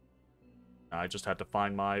 I just had to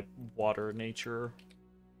find my water nature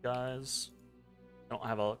guys. I don't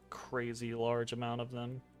have a crazy large amount of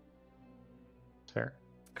them. Fair.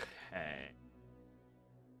 Okay.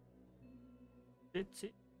 It's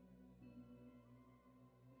it.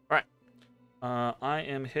 Alright. I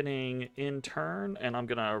am hitting in turn, and I'm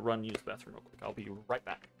gonna run use the bathroom real quick. I'll be right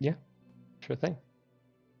back. Yeah, sure thing.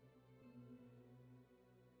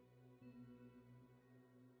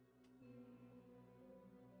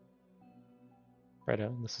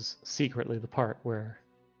 Righto, this is secretly the part where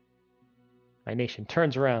my nation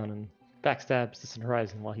turns around and backstabs Distant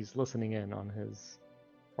Horizon while he's listening in on his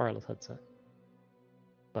wireless headset.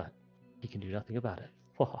 But he can do nothing about it.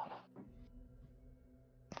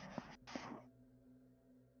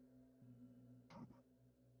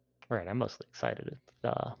 Alright, I'm mostly excited.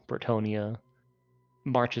 Bretonia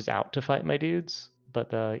marches out to fight my dudes, but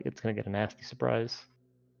it's going to get a nasty surprise.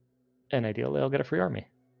 And ideally, I'll get a free army.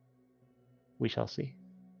 We shall see.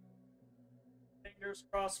 Fingers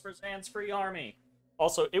crossed for Zan's free army.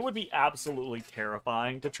 Also, it would be absolutely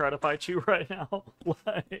terrifying to try to fight you right now.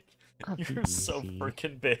 Like, you're so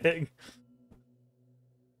freaking big.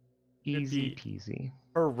 Easy peasy.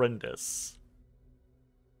 Horrendous.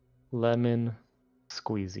 Lemon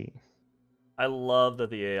squeezy. I love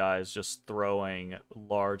that the AI is just throwing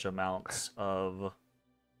large amounts of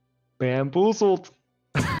bamboozled.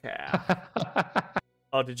 Yeah.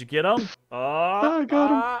 Oh, did you get him? I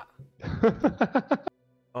got him.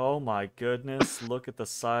 Oh my goodness! Look at the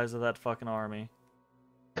size of that fucking army.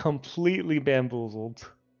 Completely bamboozled.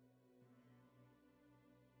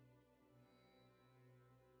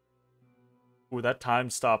 Ooh, that time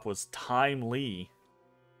stop was timely.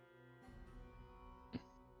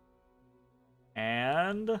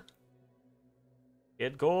 And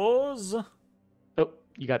it goes. Oh,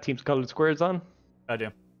 you got team's colored squares on? I do.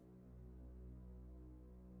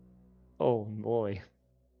 Oh boy.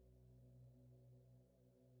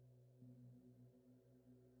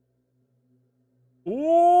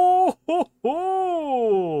 Ooh,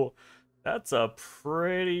 that's a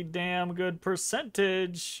pretty damn good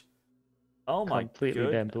percentage. Oh my Completely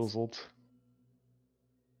goodness. Bamboozled.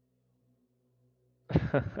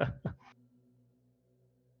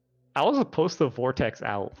 I was supposed to vortex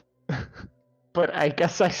out, but I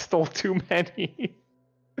guess I stole too many.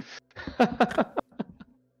 It's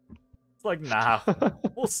like, nah,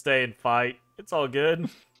 we'll stay and fight. It's all good.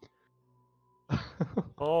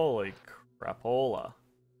 Holy crapola.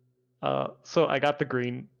 So I got the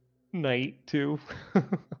green knight too.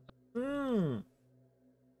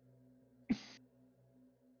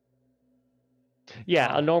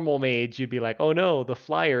 Yeah, a normal mage, you'd be like, oh no, the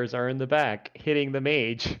flyers are in the back, hitting the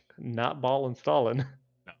mage, not ball and Stalin.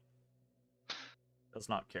 No. Does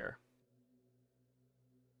not care.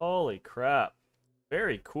 Holy crap.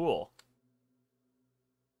 Very cool.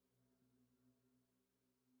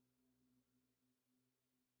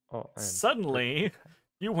 Oh, suddenly,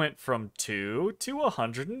 you went from 2 to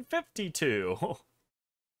 152.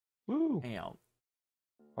 Woo. Damn.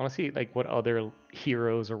 I want to see like what other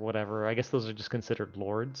heroes or whatever. I guess those are just considered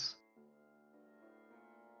lords.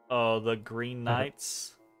 Oh, the Green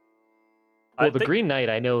Knights. Well, the Green Knight,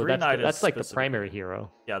 I know that's like the primary hero.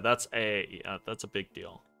 hero. Yeah, that's a big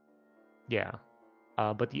deal. Yeah,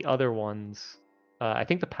 but the other ones, I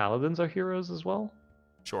think the paladins are heroes as well.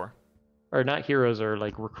 Sure. Or not heroes, are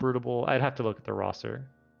like recruitable. I'd have to look at the roster.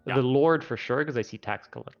 Yeah. The Lord for sure, because I see tax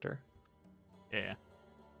collector. Yeah.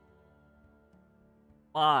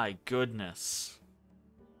 My goodness.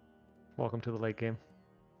 Welcome to the late game.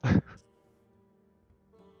 Oh,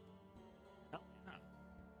 yeah.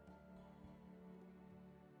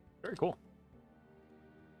 Very cool.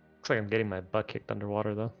 Looks like I'm getting my butt kicked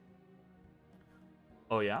underwater, though.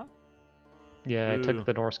 Oh, yeah? Yeah, I Ooh. took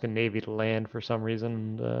the Norscan Navy to land for some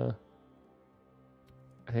reason, and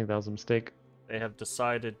I think that was a mistake. They have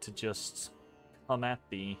decided to just come at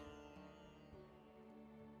thee.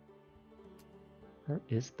 Where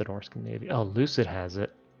is the Norscan Navy? Oh, Lucid has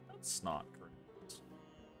it. That's not great.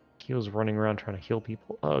 He was running around trying to heal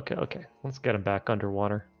people. Oh, okay, okay. Let's get him back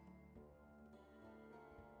underwater.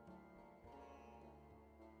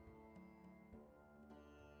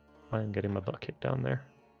 I'm getting my butt kicked down there.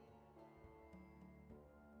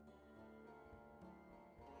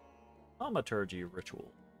 Thaumaturgy ritual.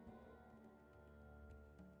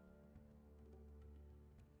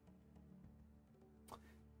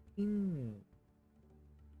 Hmm.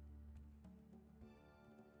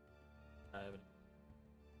 I haven't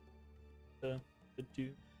to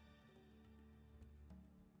do.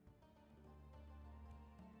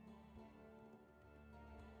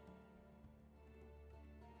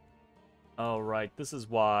 Oh, right. This is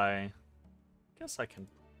why. I guess I can.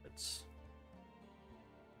 It's.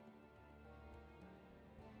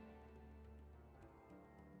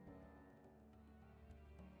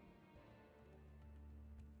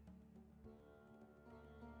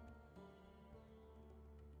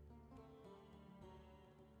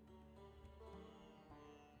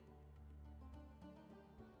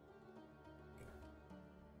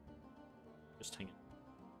 Just hang it.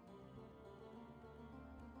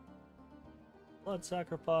 Blood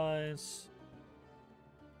sacrifice.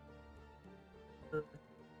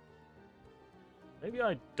 Maybe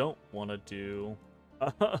I don't want to do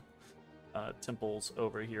temples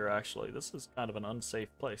over here, actually. This is kind of an unsafe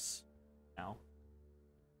place now.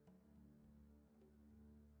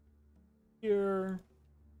 Here.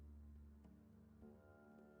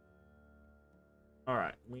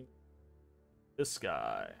 Alright, this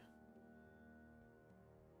guy.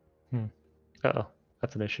 Uh-oh,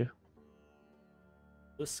 that's an issue.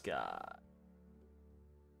 This guy.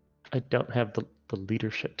 I don't have the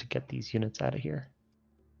leadership to get these units out of here.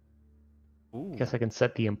 Ooh. I guess I can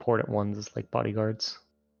set the important ones as like bodyguards.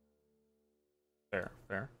 Fair,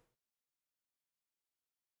 fair.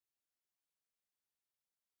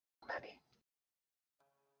 Many.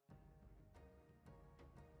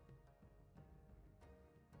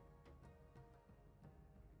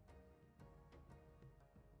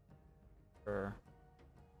 Sure.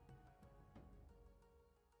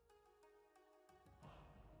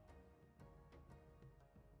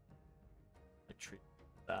 I treat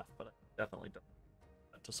staff, but I definitely don't do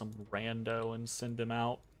that to some rando and send him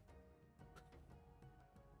out.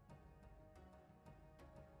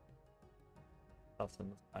 That's in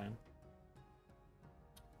this time.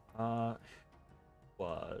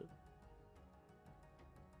 Was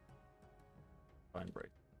fine break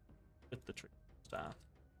with the tree staff.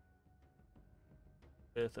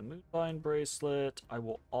 With a Moonvine bracelet, I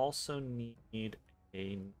will also need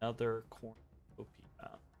another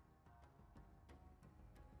cornucopia.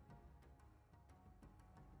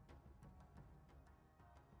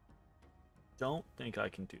 Don't think I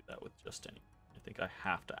can do that with just any. I think I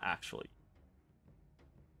have to actually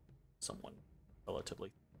someone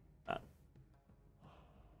relatively that.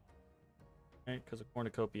 Right, because a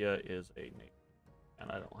cornucopia is a native,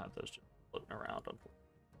 and I don't have those just floating around, unfortunately.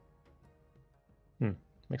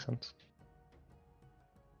 Makes sense.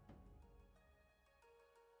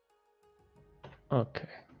 Okay.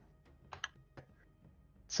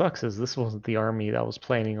 Sucks is this wasn't the army that I was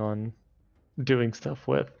planning on doing stuff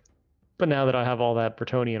with. But now that I have all that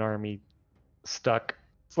Bretonnian army stuck,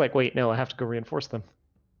 it's like, wait, no, I have to go reinforce them.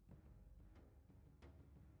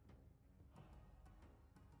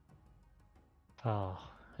 Oh,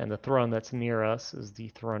 and the throne that's near us is the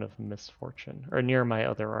throne of misfortune, or near my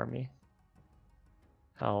other army.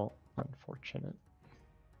 How unfortunate.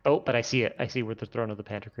 Oh, but I see it. I see where the throne of the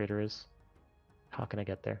Pantocrator is. How can I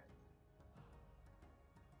get there?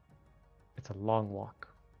 It's a long walk.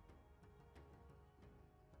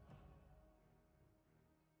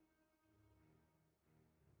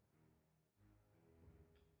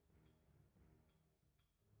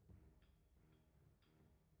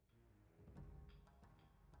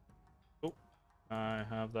 Oh, I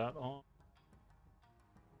have that on.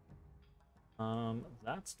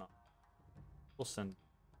 That's not. We'll send.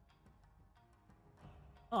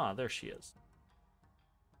 Ah, there she is.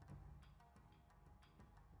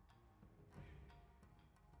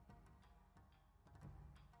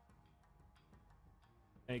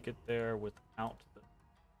 Make it there without the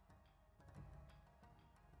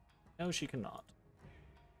No, she cannot.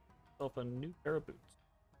 Self a new pair of boots.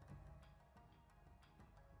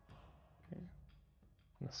 Okay.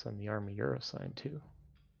 I'm gonna send the army Eurosign too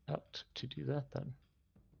out to do that then.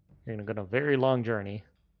 You're gonna go on a very long journey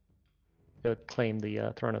to claim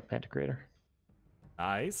the throne of the Pantocrator.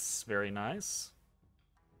 Nice, very nice.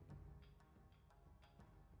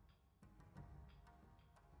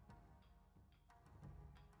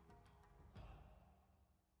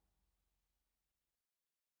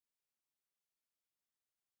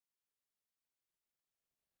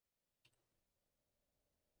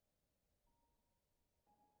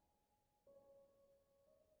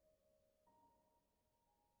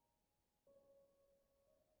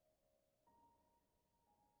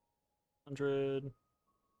 $150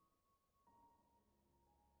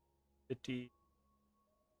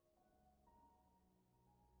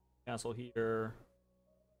 cancel here.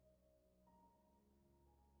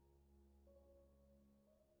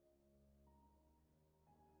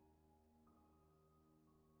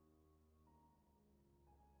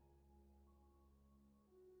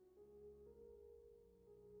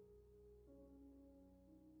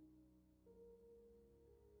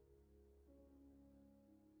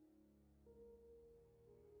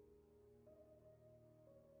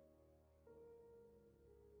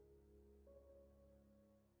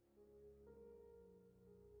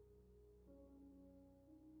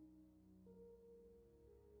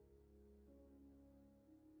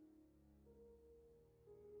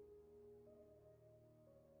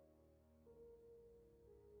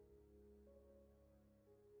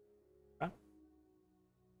 Okay.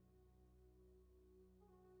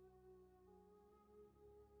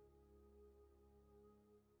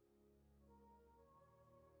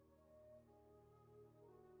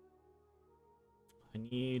 I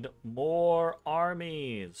need more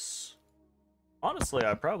armies. Honestly,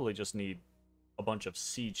 I probably just need a bunch of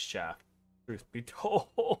siege chaff, truth be told.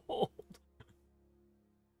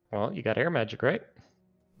 Well, you got air magic, right?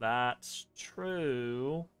 That's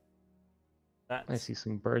true. I That's see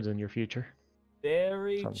some birds in your future.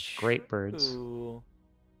 very Some true. great birds. In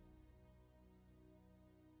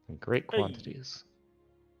great Hey. quantities.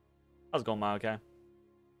 How's it going, okay?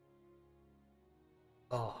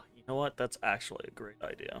 Oh, you know what? That's actually a great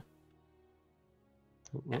idea.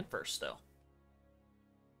 At first, though.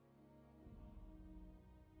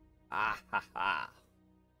 Ah ha ha.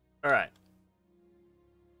 Alright.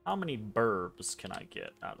 How many burbs can I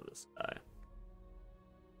get out of this guy?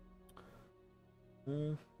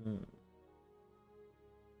 Mm-hmm.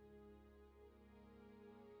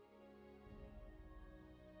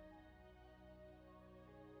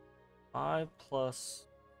 Five plus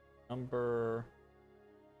number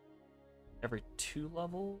every 2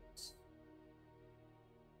 levels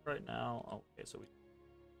right now. Okay, so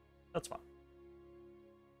that's fine.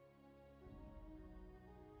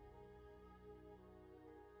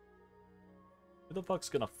 Who the fuck's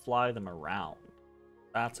gonna fly them around?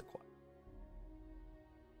 That's a question.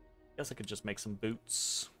 Guess I could just make some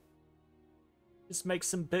boots. Just make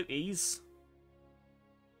some booties.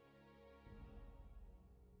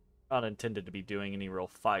 Not intended to be doing any real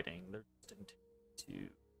fighting. They're just intended to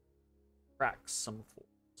crack some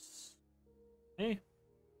force. Hey.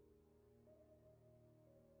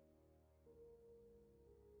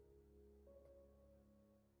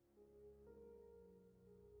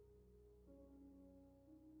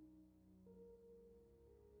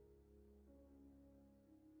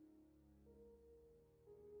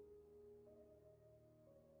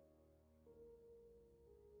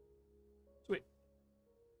 Sweet.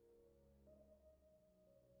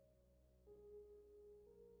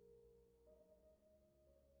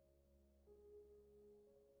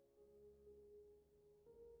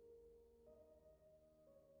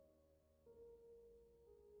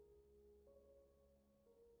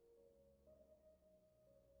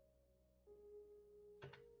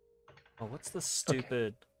 Oh, what's the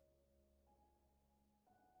stupid...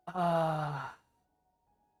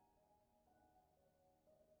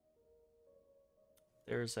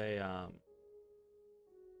 There's a,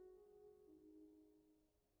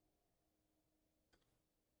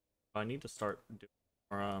 I need to start doing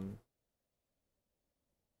more,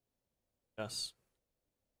 yes.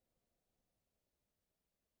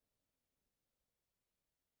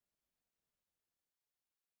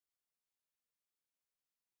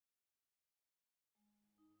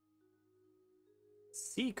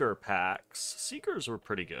 Seeker packs. Seekers were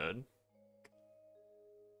pretty good.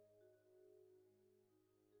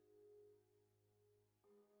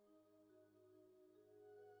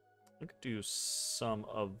 I could do some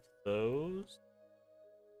of those.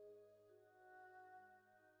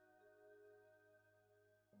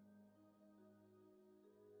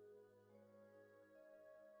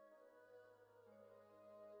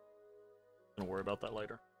 We'll worry about that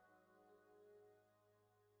later.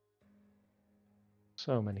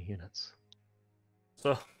 So many units.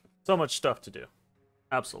 So much stuff to do.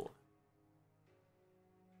 Absolutely.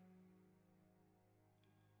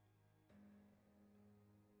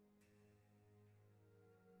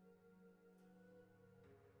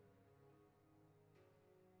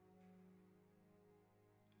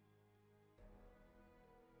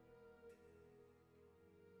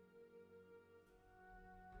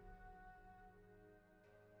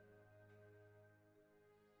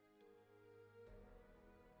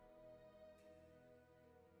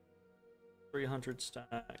 $300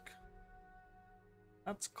 stack.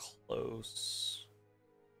 That's close.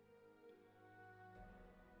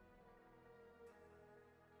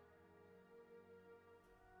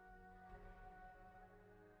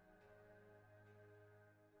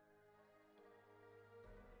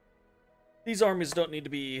 These armies don't need to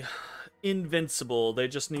be invincible. They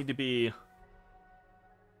just need to be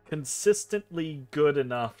consistently good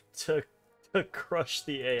enough to crush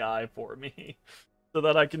the AI for me. So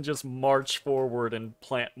that I can just march forward and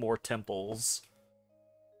plant more temples.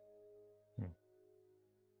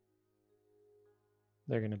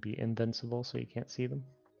 They're going to be invincible, so you can't see them.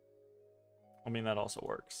 I mean, that also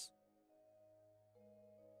works.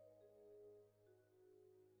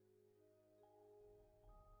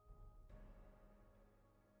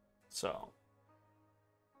 So.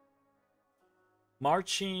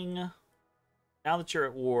 Marching. Now that you're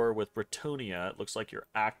at war with Bretonnia, it looks like you're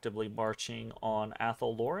actively marching on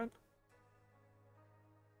Athelloren?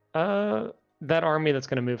 That army that's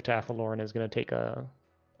going to move to Athelloren is going to take a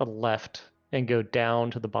left and go down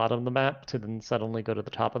to the bottom of the map to then suddenly go to the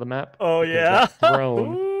top of the map. Oh, yeah?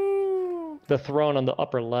 Throne, the throne on the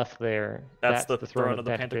upper left there. That's the throne of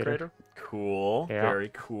the Pantocrator? Cool. Yeah. Very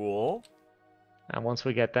cool. And once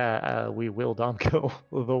we get that, we will domko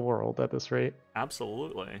the world at this rate.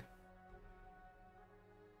 Absolutely.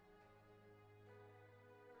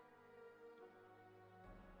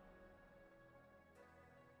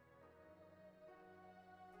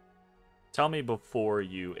 Tell me before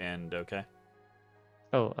you end, okay?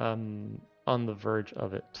 Oh, on the verge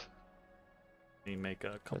of it. Let me make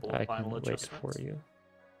a couple of final adjustments. Wait for you.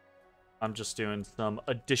 I'm just doing some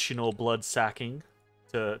additional blood sacking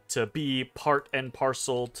to be part and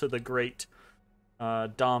parcel to the great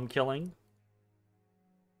Dom killing.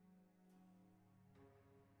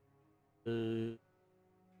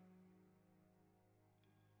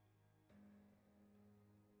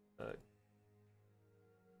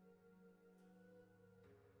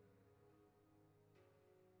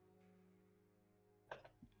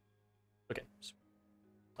 Okay, so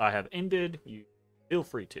I have ended. You feel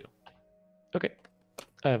free to. Okay,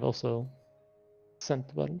 I have also sent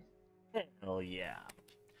the button. Hell yeah.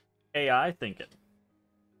 AI thinking.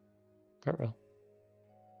 Well.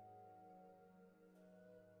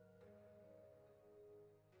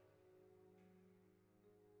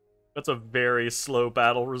 That's a very slow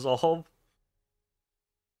battle resolve.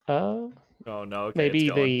 Oh no, okay,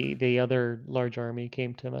 maybe the other large army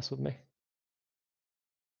came to mess with me.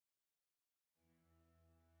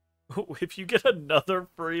 If you get another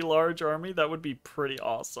free large army, that would be pretty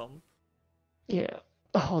awesome. Yeah.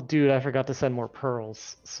 Oh, dude, I forgot to send more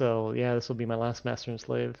pearls. So, yeah, this will be my last Master and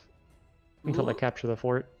Slave until I capture the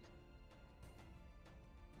fort.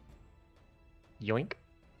 Yoink.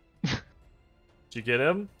 Did you get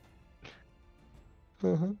him?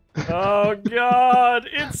 Uh-huh. Oh, God!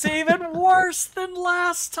 It's even worse than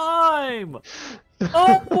last time!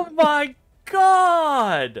 Oh, my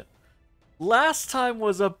God! Last time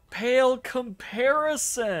was a pale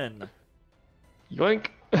comparison. Yoink.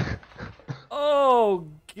 Oh,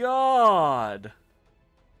 God.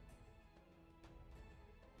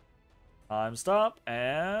 Time stop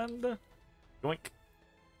and yoink.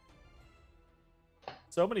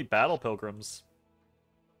 So many battle pilgrims.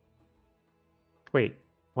 Wait,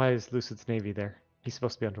 why is Lucid's Navy there? He's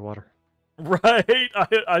supposed to be underwater. Right?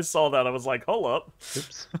 I saw that. I was like, hold up.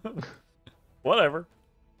 Oops. Whatever.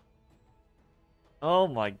 Oh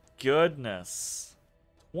my goodness.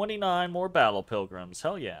 29 more battle pilgrims.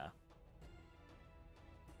 Hell yeah.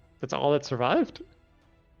 That's all that survived?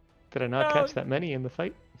 Did I not catch that many in the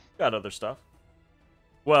fight? Got other stuff.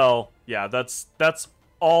 Well, yeah, that's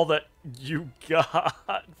all that you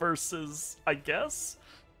got versus, I guess.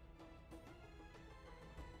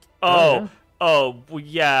 Oh, well,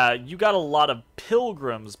 yeah, you got a lot of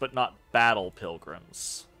pilgrims, but not battle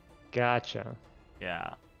pilgrims. Gotcha.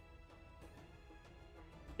 Yeah.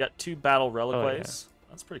 Got 2 battle reliquaries. Oh, yeah.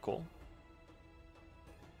 That's pretty cool.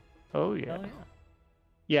 Oh, yeah.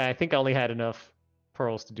 Yeah, I think I only had enough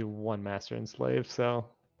pearls to do 1 Master and Slave, so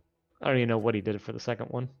I don't even know what he did for the second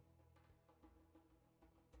one.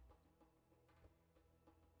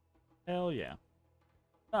 Hell yeah.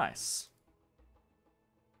 Nice.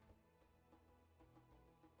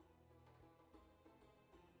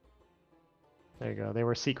 There you go. They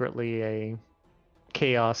were secretly a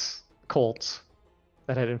chaos cult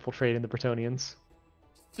that had infiltrated the Bretonnians.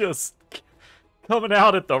 Just coming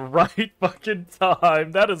out at the right fucking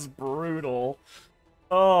time. That is brutal.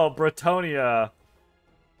 Oh, Bretonia.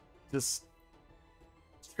 Just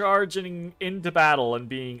charging into battle and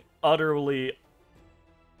being utterly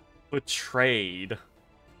betrayed.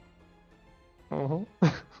 Uh-huh.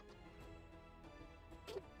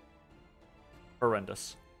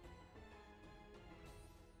 Horrendous.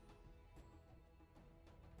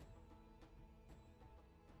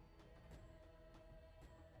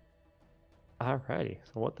 Alrighty,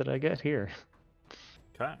 so what did I get here?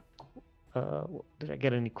 Okay. Did I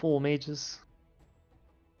get any cool mages?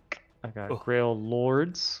 I got Oh. Grail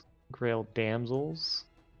Lords, Grail Damsels.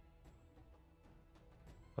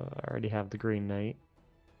 I already have the Green Knight.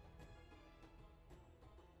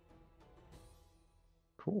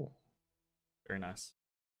 Cool. Very nice.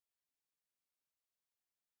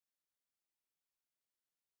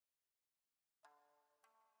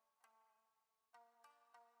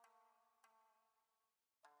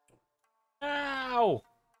 Ow!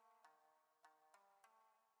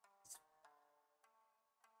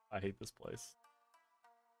 I hate this place.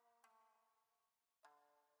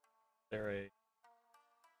 There a...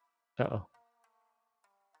 Uh-oh.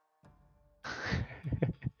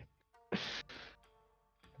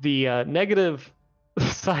 The negative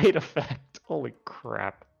side effect, holy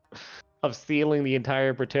crap, of stealing the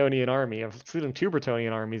entire Bretonnian army, of stealing 2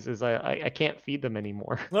 Bretonnian armies, is I can't feed them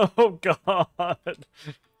anymore. Oh god.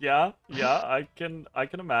 Yeah, I can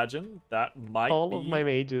imagine that might All be of my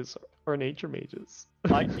mages are nature mages.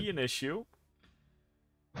 might be an issue.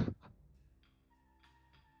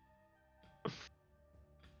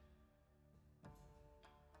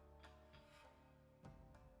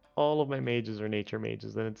 All of my mages are nature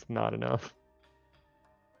mages, and it's not enough.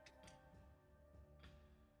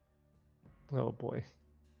 Oh boy.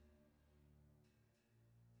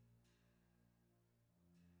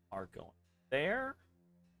 Are going there.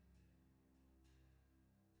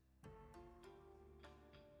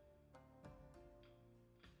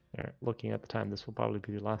 Alright, looking at the time, this will probably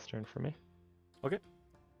be the last turn for me. Okay.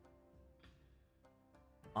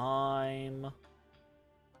 I'm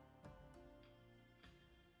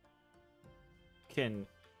can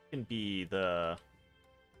be the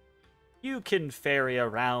you can ferry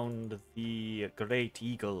around the great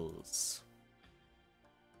eagles.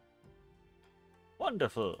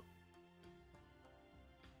 Wonderful.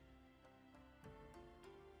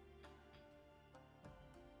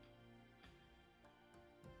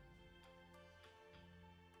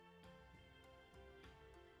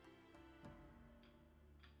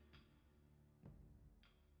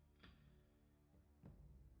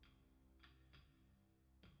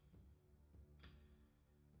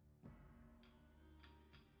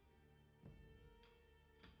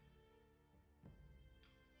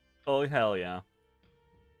 Oh hell yeah.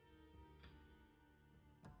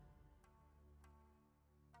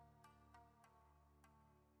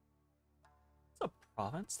 It's a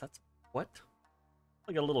province? That's what?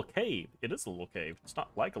 Like a little cave. It is a little cave. It's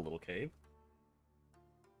not like a little cave.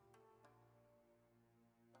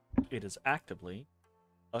 It is actively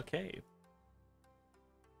a cave.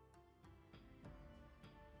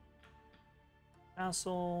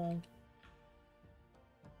 Castle.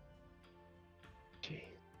 Gee.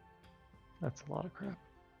 That's a lot of crap.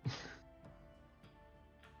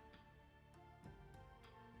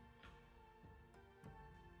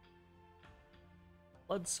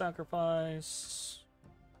 Blood sacrifice.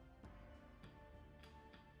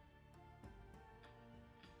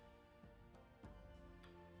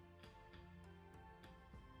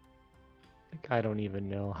 Like, I don't even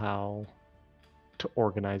know how to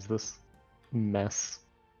organize this mess.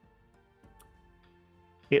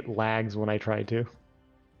 It lags when I try to.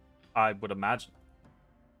 I would imagine.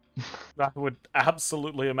 I would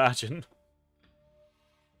absolutely imagine.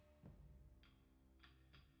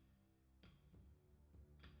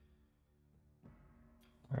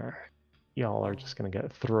 Alright. Y'all are just gonna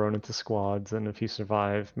get thrown into squads, and if you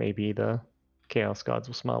survive, maybe the Chaos Gods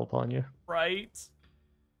will smile upon you. Right?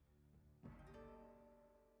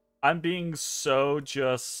 I'm being so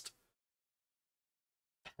just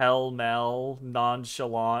pell-mell,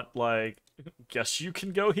 nonchalant, like, guess you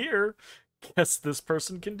can go here. Guess this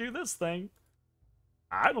person can do this thing.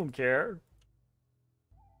 I don't care.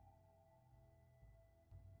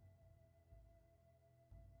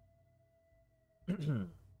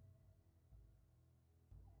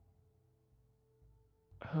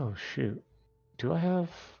 Oh, shoot. Do I have...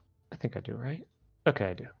 I think I do, right? Okay,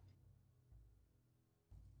 I do.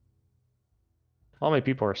 All my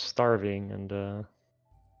people are starving and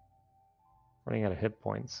running out of hit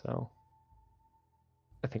points, so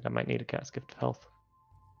I think I might need a cast Gift of Health.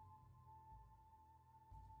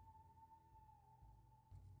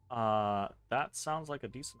 That sounds like a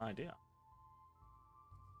decent idea.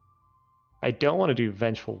 I don't want to do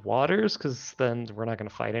Vengeful Waters, because then we're not going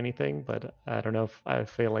to fight anything, but I don't know if I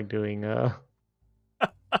feel like doing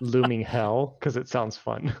Looming Hell, because it sounds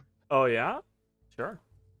fun. Oh yeah? Sure.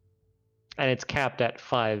 And it's capped at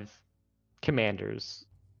 5 commanders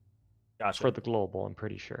Gotcha. for the global, I'm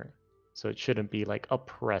pretty sure. So it shouldn't be, like,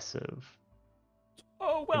 oppressive.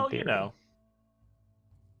 Oh, In well, you theory. know.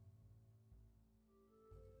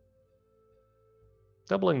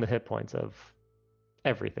 Doubling the hit points of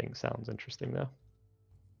everything sounds interesting, though.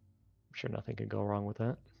 I'm sure nothing could go wrong with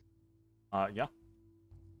that. Yeah.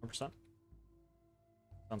 100%.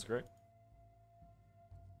 Sounds great.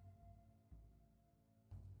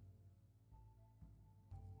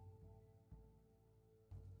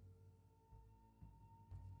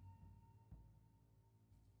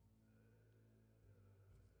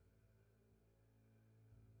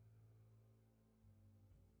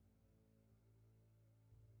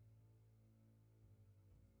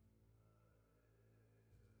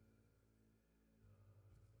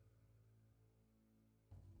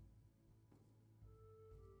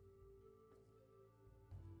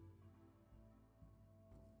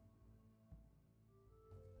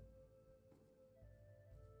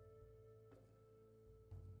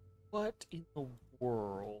 What in the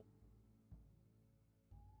world?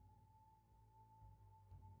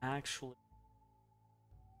 Actually,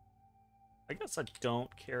 I guess I don't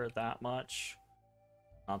care that much.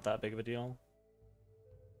 Not that big of a deal.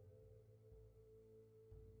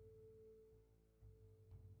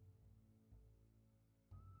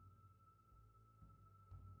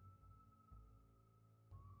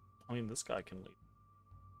 I mean, this guy can lead.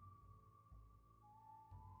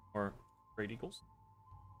 Or Great Eagles.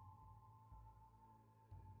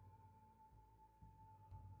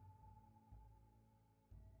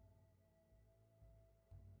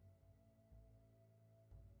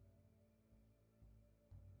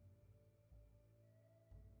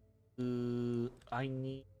 I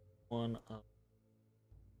need one of.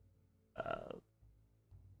 Uh,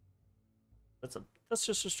 that's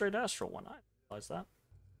just a straight astral one. I realize that.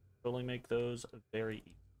 Really make those very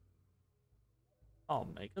easy. I'll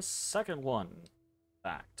make a second one.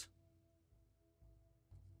 Fact.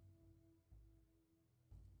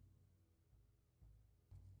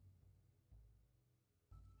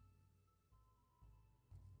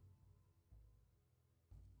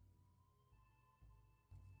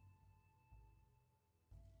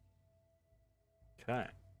 Okay.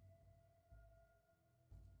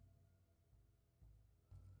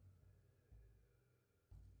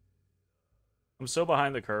 I'm so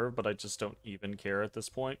behind the curve, but I just don't even care at this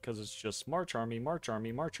point because it's just March Army, March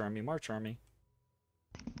Army, March Army, March Army.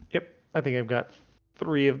 Yep, I think I've got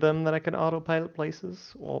 3 of them that I can autopilot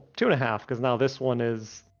places. Well, 2.5, because now this one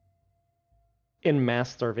is in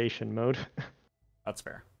mass starvation mode. That's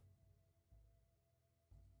fair.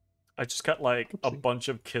 I just got like a Oopsie. bunch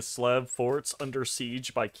of Kislev forts under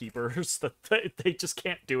siege by keepers that they just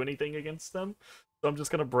can't do anything against them. So I'm just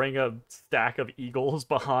gonna bring a stack of eagles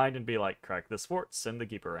behind and be like, crack this fort, send the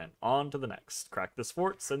keeper in, on to the next. Crack this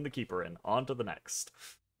fort, send the keeper in, on to the next.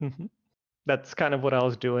 That's kind of what I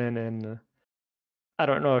was doing in. I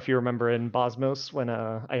don't know if you remember in Bosmos when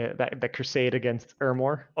that crusade against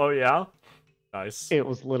Ermor. Oh yeah, nice. It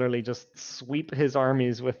was literally just sweep his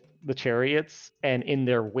armies with the chariots, and in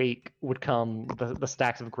their wake would come the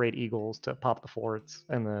stacks of great eagles to pop the forts,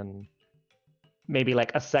 and then maybe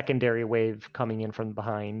like a secondary wave coming in from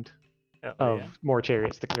behind Hell of yeah. more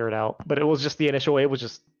chariots to clear it out. But it was just the initial wave was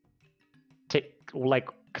just take like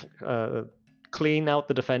clean out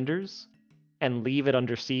the defenders and leave it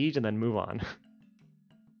under siege, and then move on.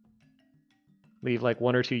 Leave like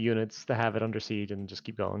 1 or 2 units to have it under siege, and just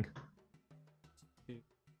keep going.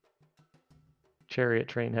 Chariot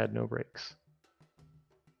train had no brakes.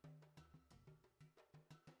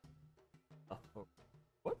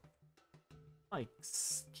 What? My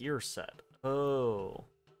gear set. Oh.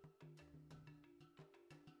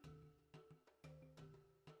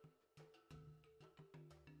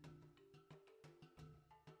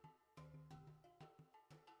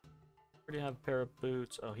 Already have a pair of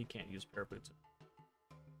boots. Oh, he can't use a pair of boots.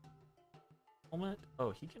 Helmet?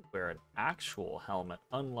 Oh, he can wear an actual helmet,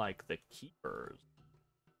 unlike the keepers.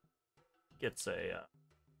 gets a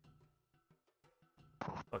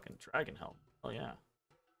fucking dragon helm. Oh yeah.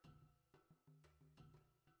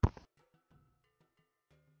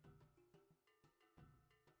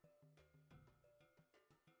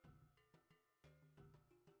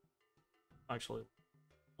 Actually,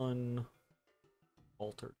 unaltered.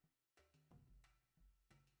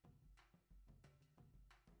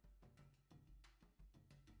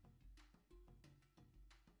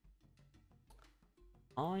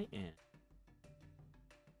 I am.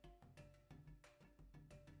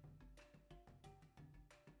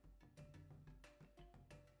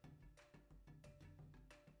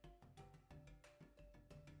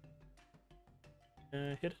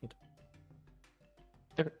 Hidden.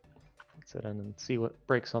 Okay. Let's sit in and see what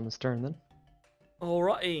breaks on this turn then.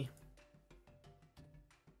 Alrighty.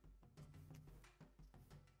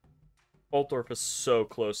 Altdorf is so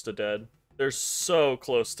close to dead. They're so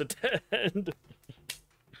close to dead.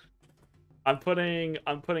 I'm putting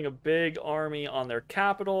a big army on their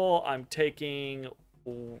capital. I'm taking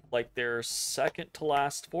like their second to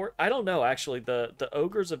last fort. I don't know actually. The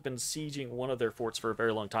ogres have been sieging one of their forts for a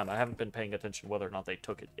very long time. I haven't been paying attention whether or not they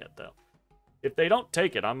took it yet though. If they don't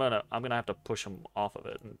take it, I'm gonna have to push them off of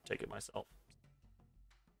it and take it myself.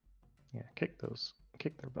 Yeah, kick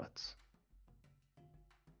their butts.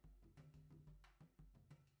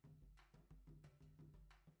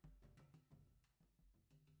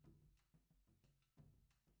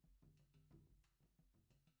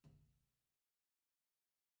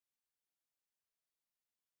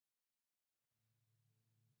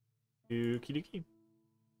 Dookie dookie.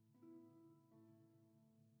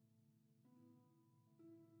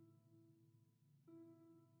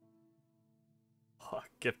 Oh,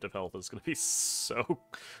 Gift of Health is gonna be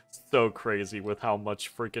so crazy with how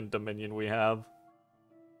much freaking Dominion we have.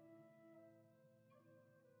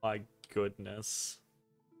 My goodness.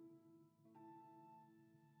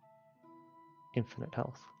 Infinite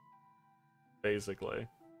health. Basically.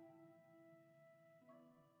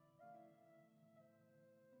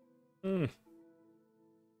 Hmm.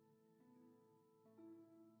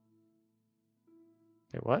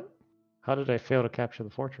 Wait, what? How did I fail to capture the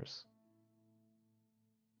fortress?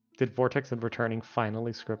 Did Vortex and Returning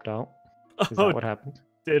finally script out? Is that what happened?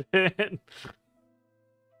 Did it?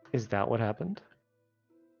 Is that what happened?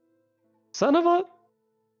 Son of a...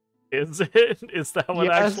 Is it? Is that what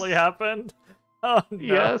actually happened? Oh no.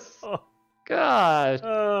 Yes. Gosh.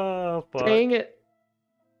 Oh fuck. Dang it.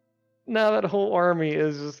 Now that whole army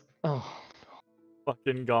is just... Oh.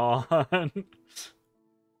 Fucking gone.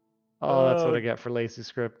 Oh, that's what I get for lazy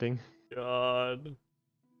scripting. God.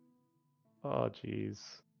 Oh,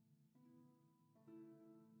 jeez.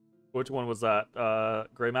 Which one was that?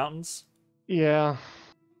 Gray Mountains? Yeah.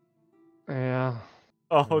 Yeah.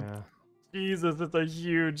 Oh, Yeah. Jesus, it's a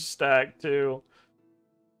huge stack, too.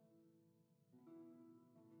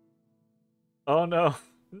 Oh, no.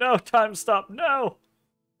 No, time stop, no!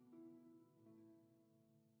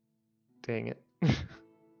 Dang it.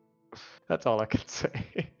 That's all I can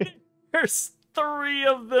say. There's 3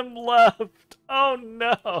 of them left! Oh,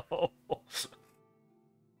 no!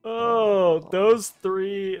 Oh, those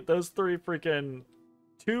three freaking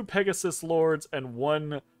 2 Pegasus Lords and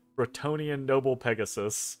 1 Bretonian Noble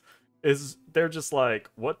Pegasus they're just like,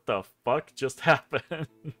 what the fuck just happened?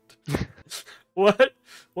 What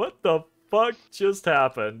the fuck just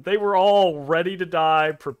happened? They were all ready to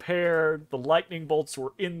die, prepared, the lightning bolts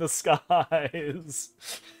were in the skies.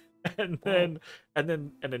 And then an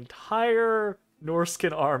entire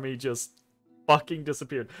Norscan army just fucking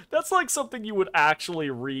disappeared. That's like something you would actually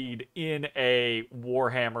read in a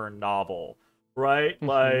Warhammer novel, right?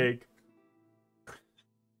 Like,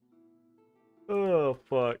 oh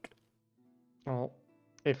fuck. Well,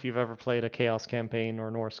 if you've ever played a Chaos campaign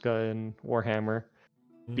or Norsca in Warhammer,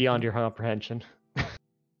 beyond your comprehension.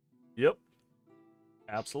 Yep.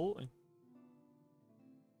 Absolutely.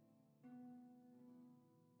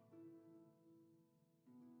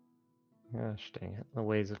 Gosh dang it. The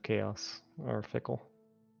ways of chaos are fickle.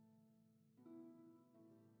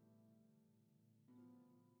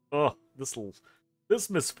 Oh, this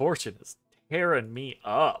misfortune is tearing me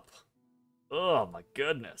up. Oh my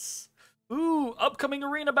goodness. Ooh, upcoming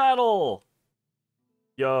arena battle.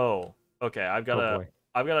 Yo. Okay, I've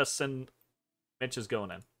gotta send Mitch is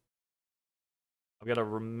going in. I've gotta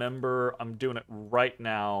remember I'm doing it right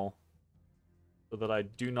now so that I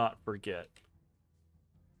do not forget.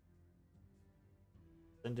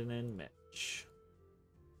 Sending in Mitch.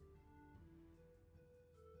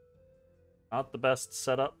 Not the best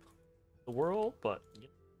setup in the world, but you know,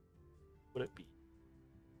 would it be?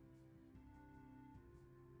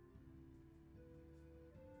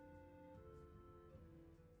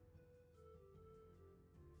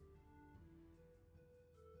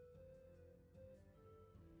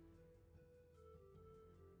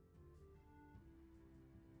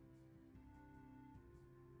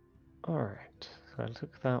 So I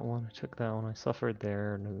took that one. I took that one. I suffered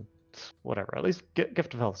there. And whatever. At least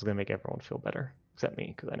Gift of Health is gonna make everyone feel better, except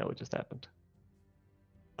me, because I know it just happened.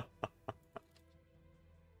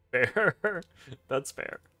 Fair. That's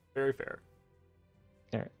fair. Very fair.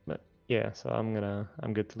 All right, but yeah. So I'm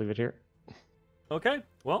good to leave it here. Okay.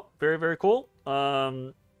 Well, very, very cool.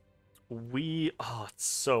 Oh, it's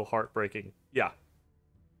so heartbreaking. Yeah.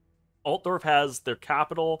 Altdorf has their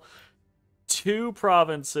capital, 2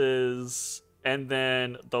 provinces, and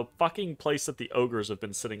then the fucking place that the ogres have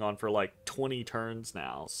been sitting on for like 20 turns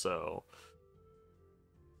now. So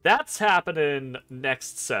that's happening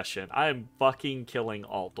next session. I am fucking killing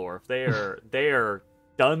Altdorf. They are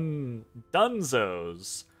dunzos.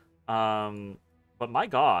 But my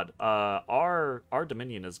god, our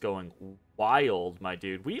Dominion is going wild, my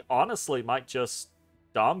dude. We honestly might just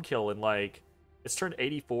dom kill in like, it's turned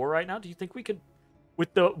 84 right now. Do you think we could,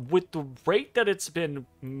 with the rate that it's been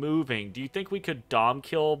moving, do you think we could dom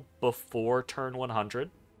kill before turn 100?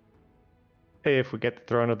 Hey, if we get the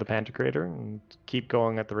throne of the Pantocrator and keep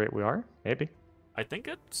going at the rate we are, maybe. I think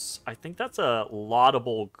that's a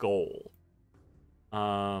laudable goal.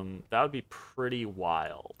 That would be pretty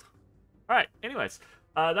wild. All right, anyways,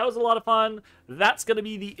 that was a lot of fun. That's going to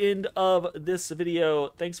be the end of this video.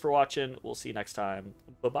 Thanks for watching. We'll see you next time.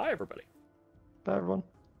 Bye-bye, everybody. Bye, everyone.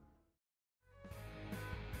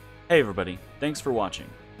 Hey everybody, thanks for watching.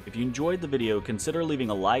 If you enjoyed the video, consider leaving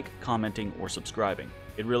a like, commenting, or subscribing.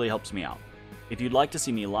 It really helps me out. If you'd like to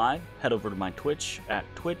see me live, head over to my Twitch at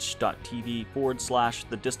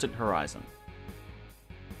twitch.tv/thedistanthorizon.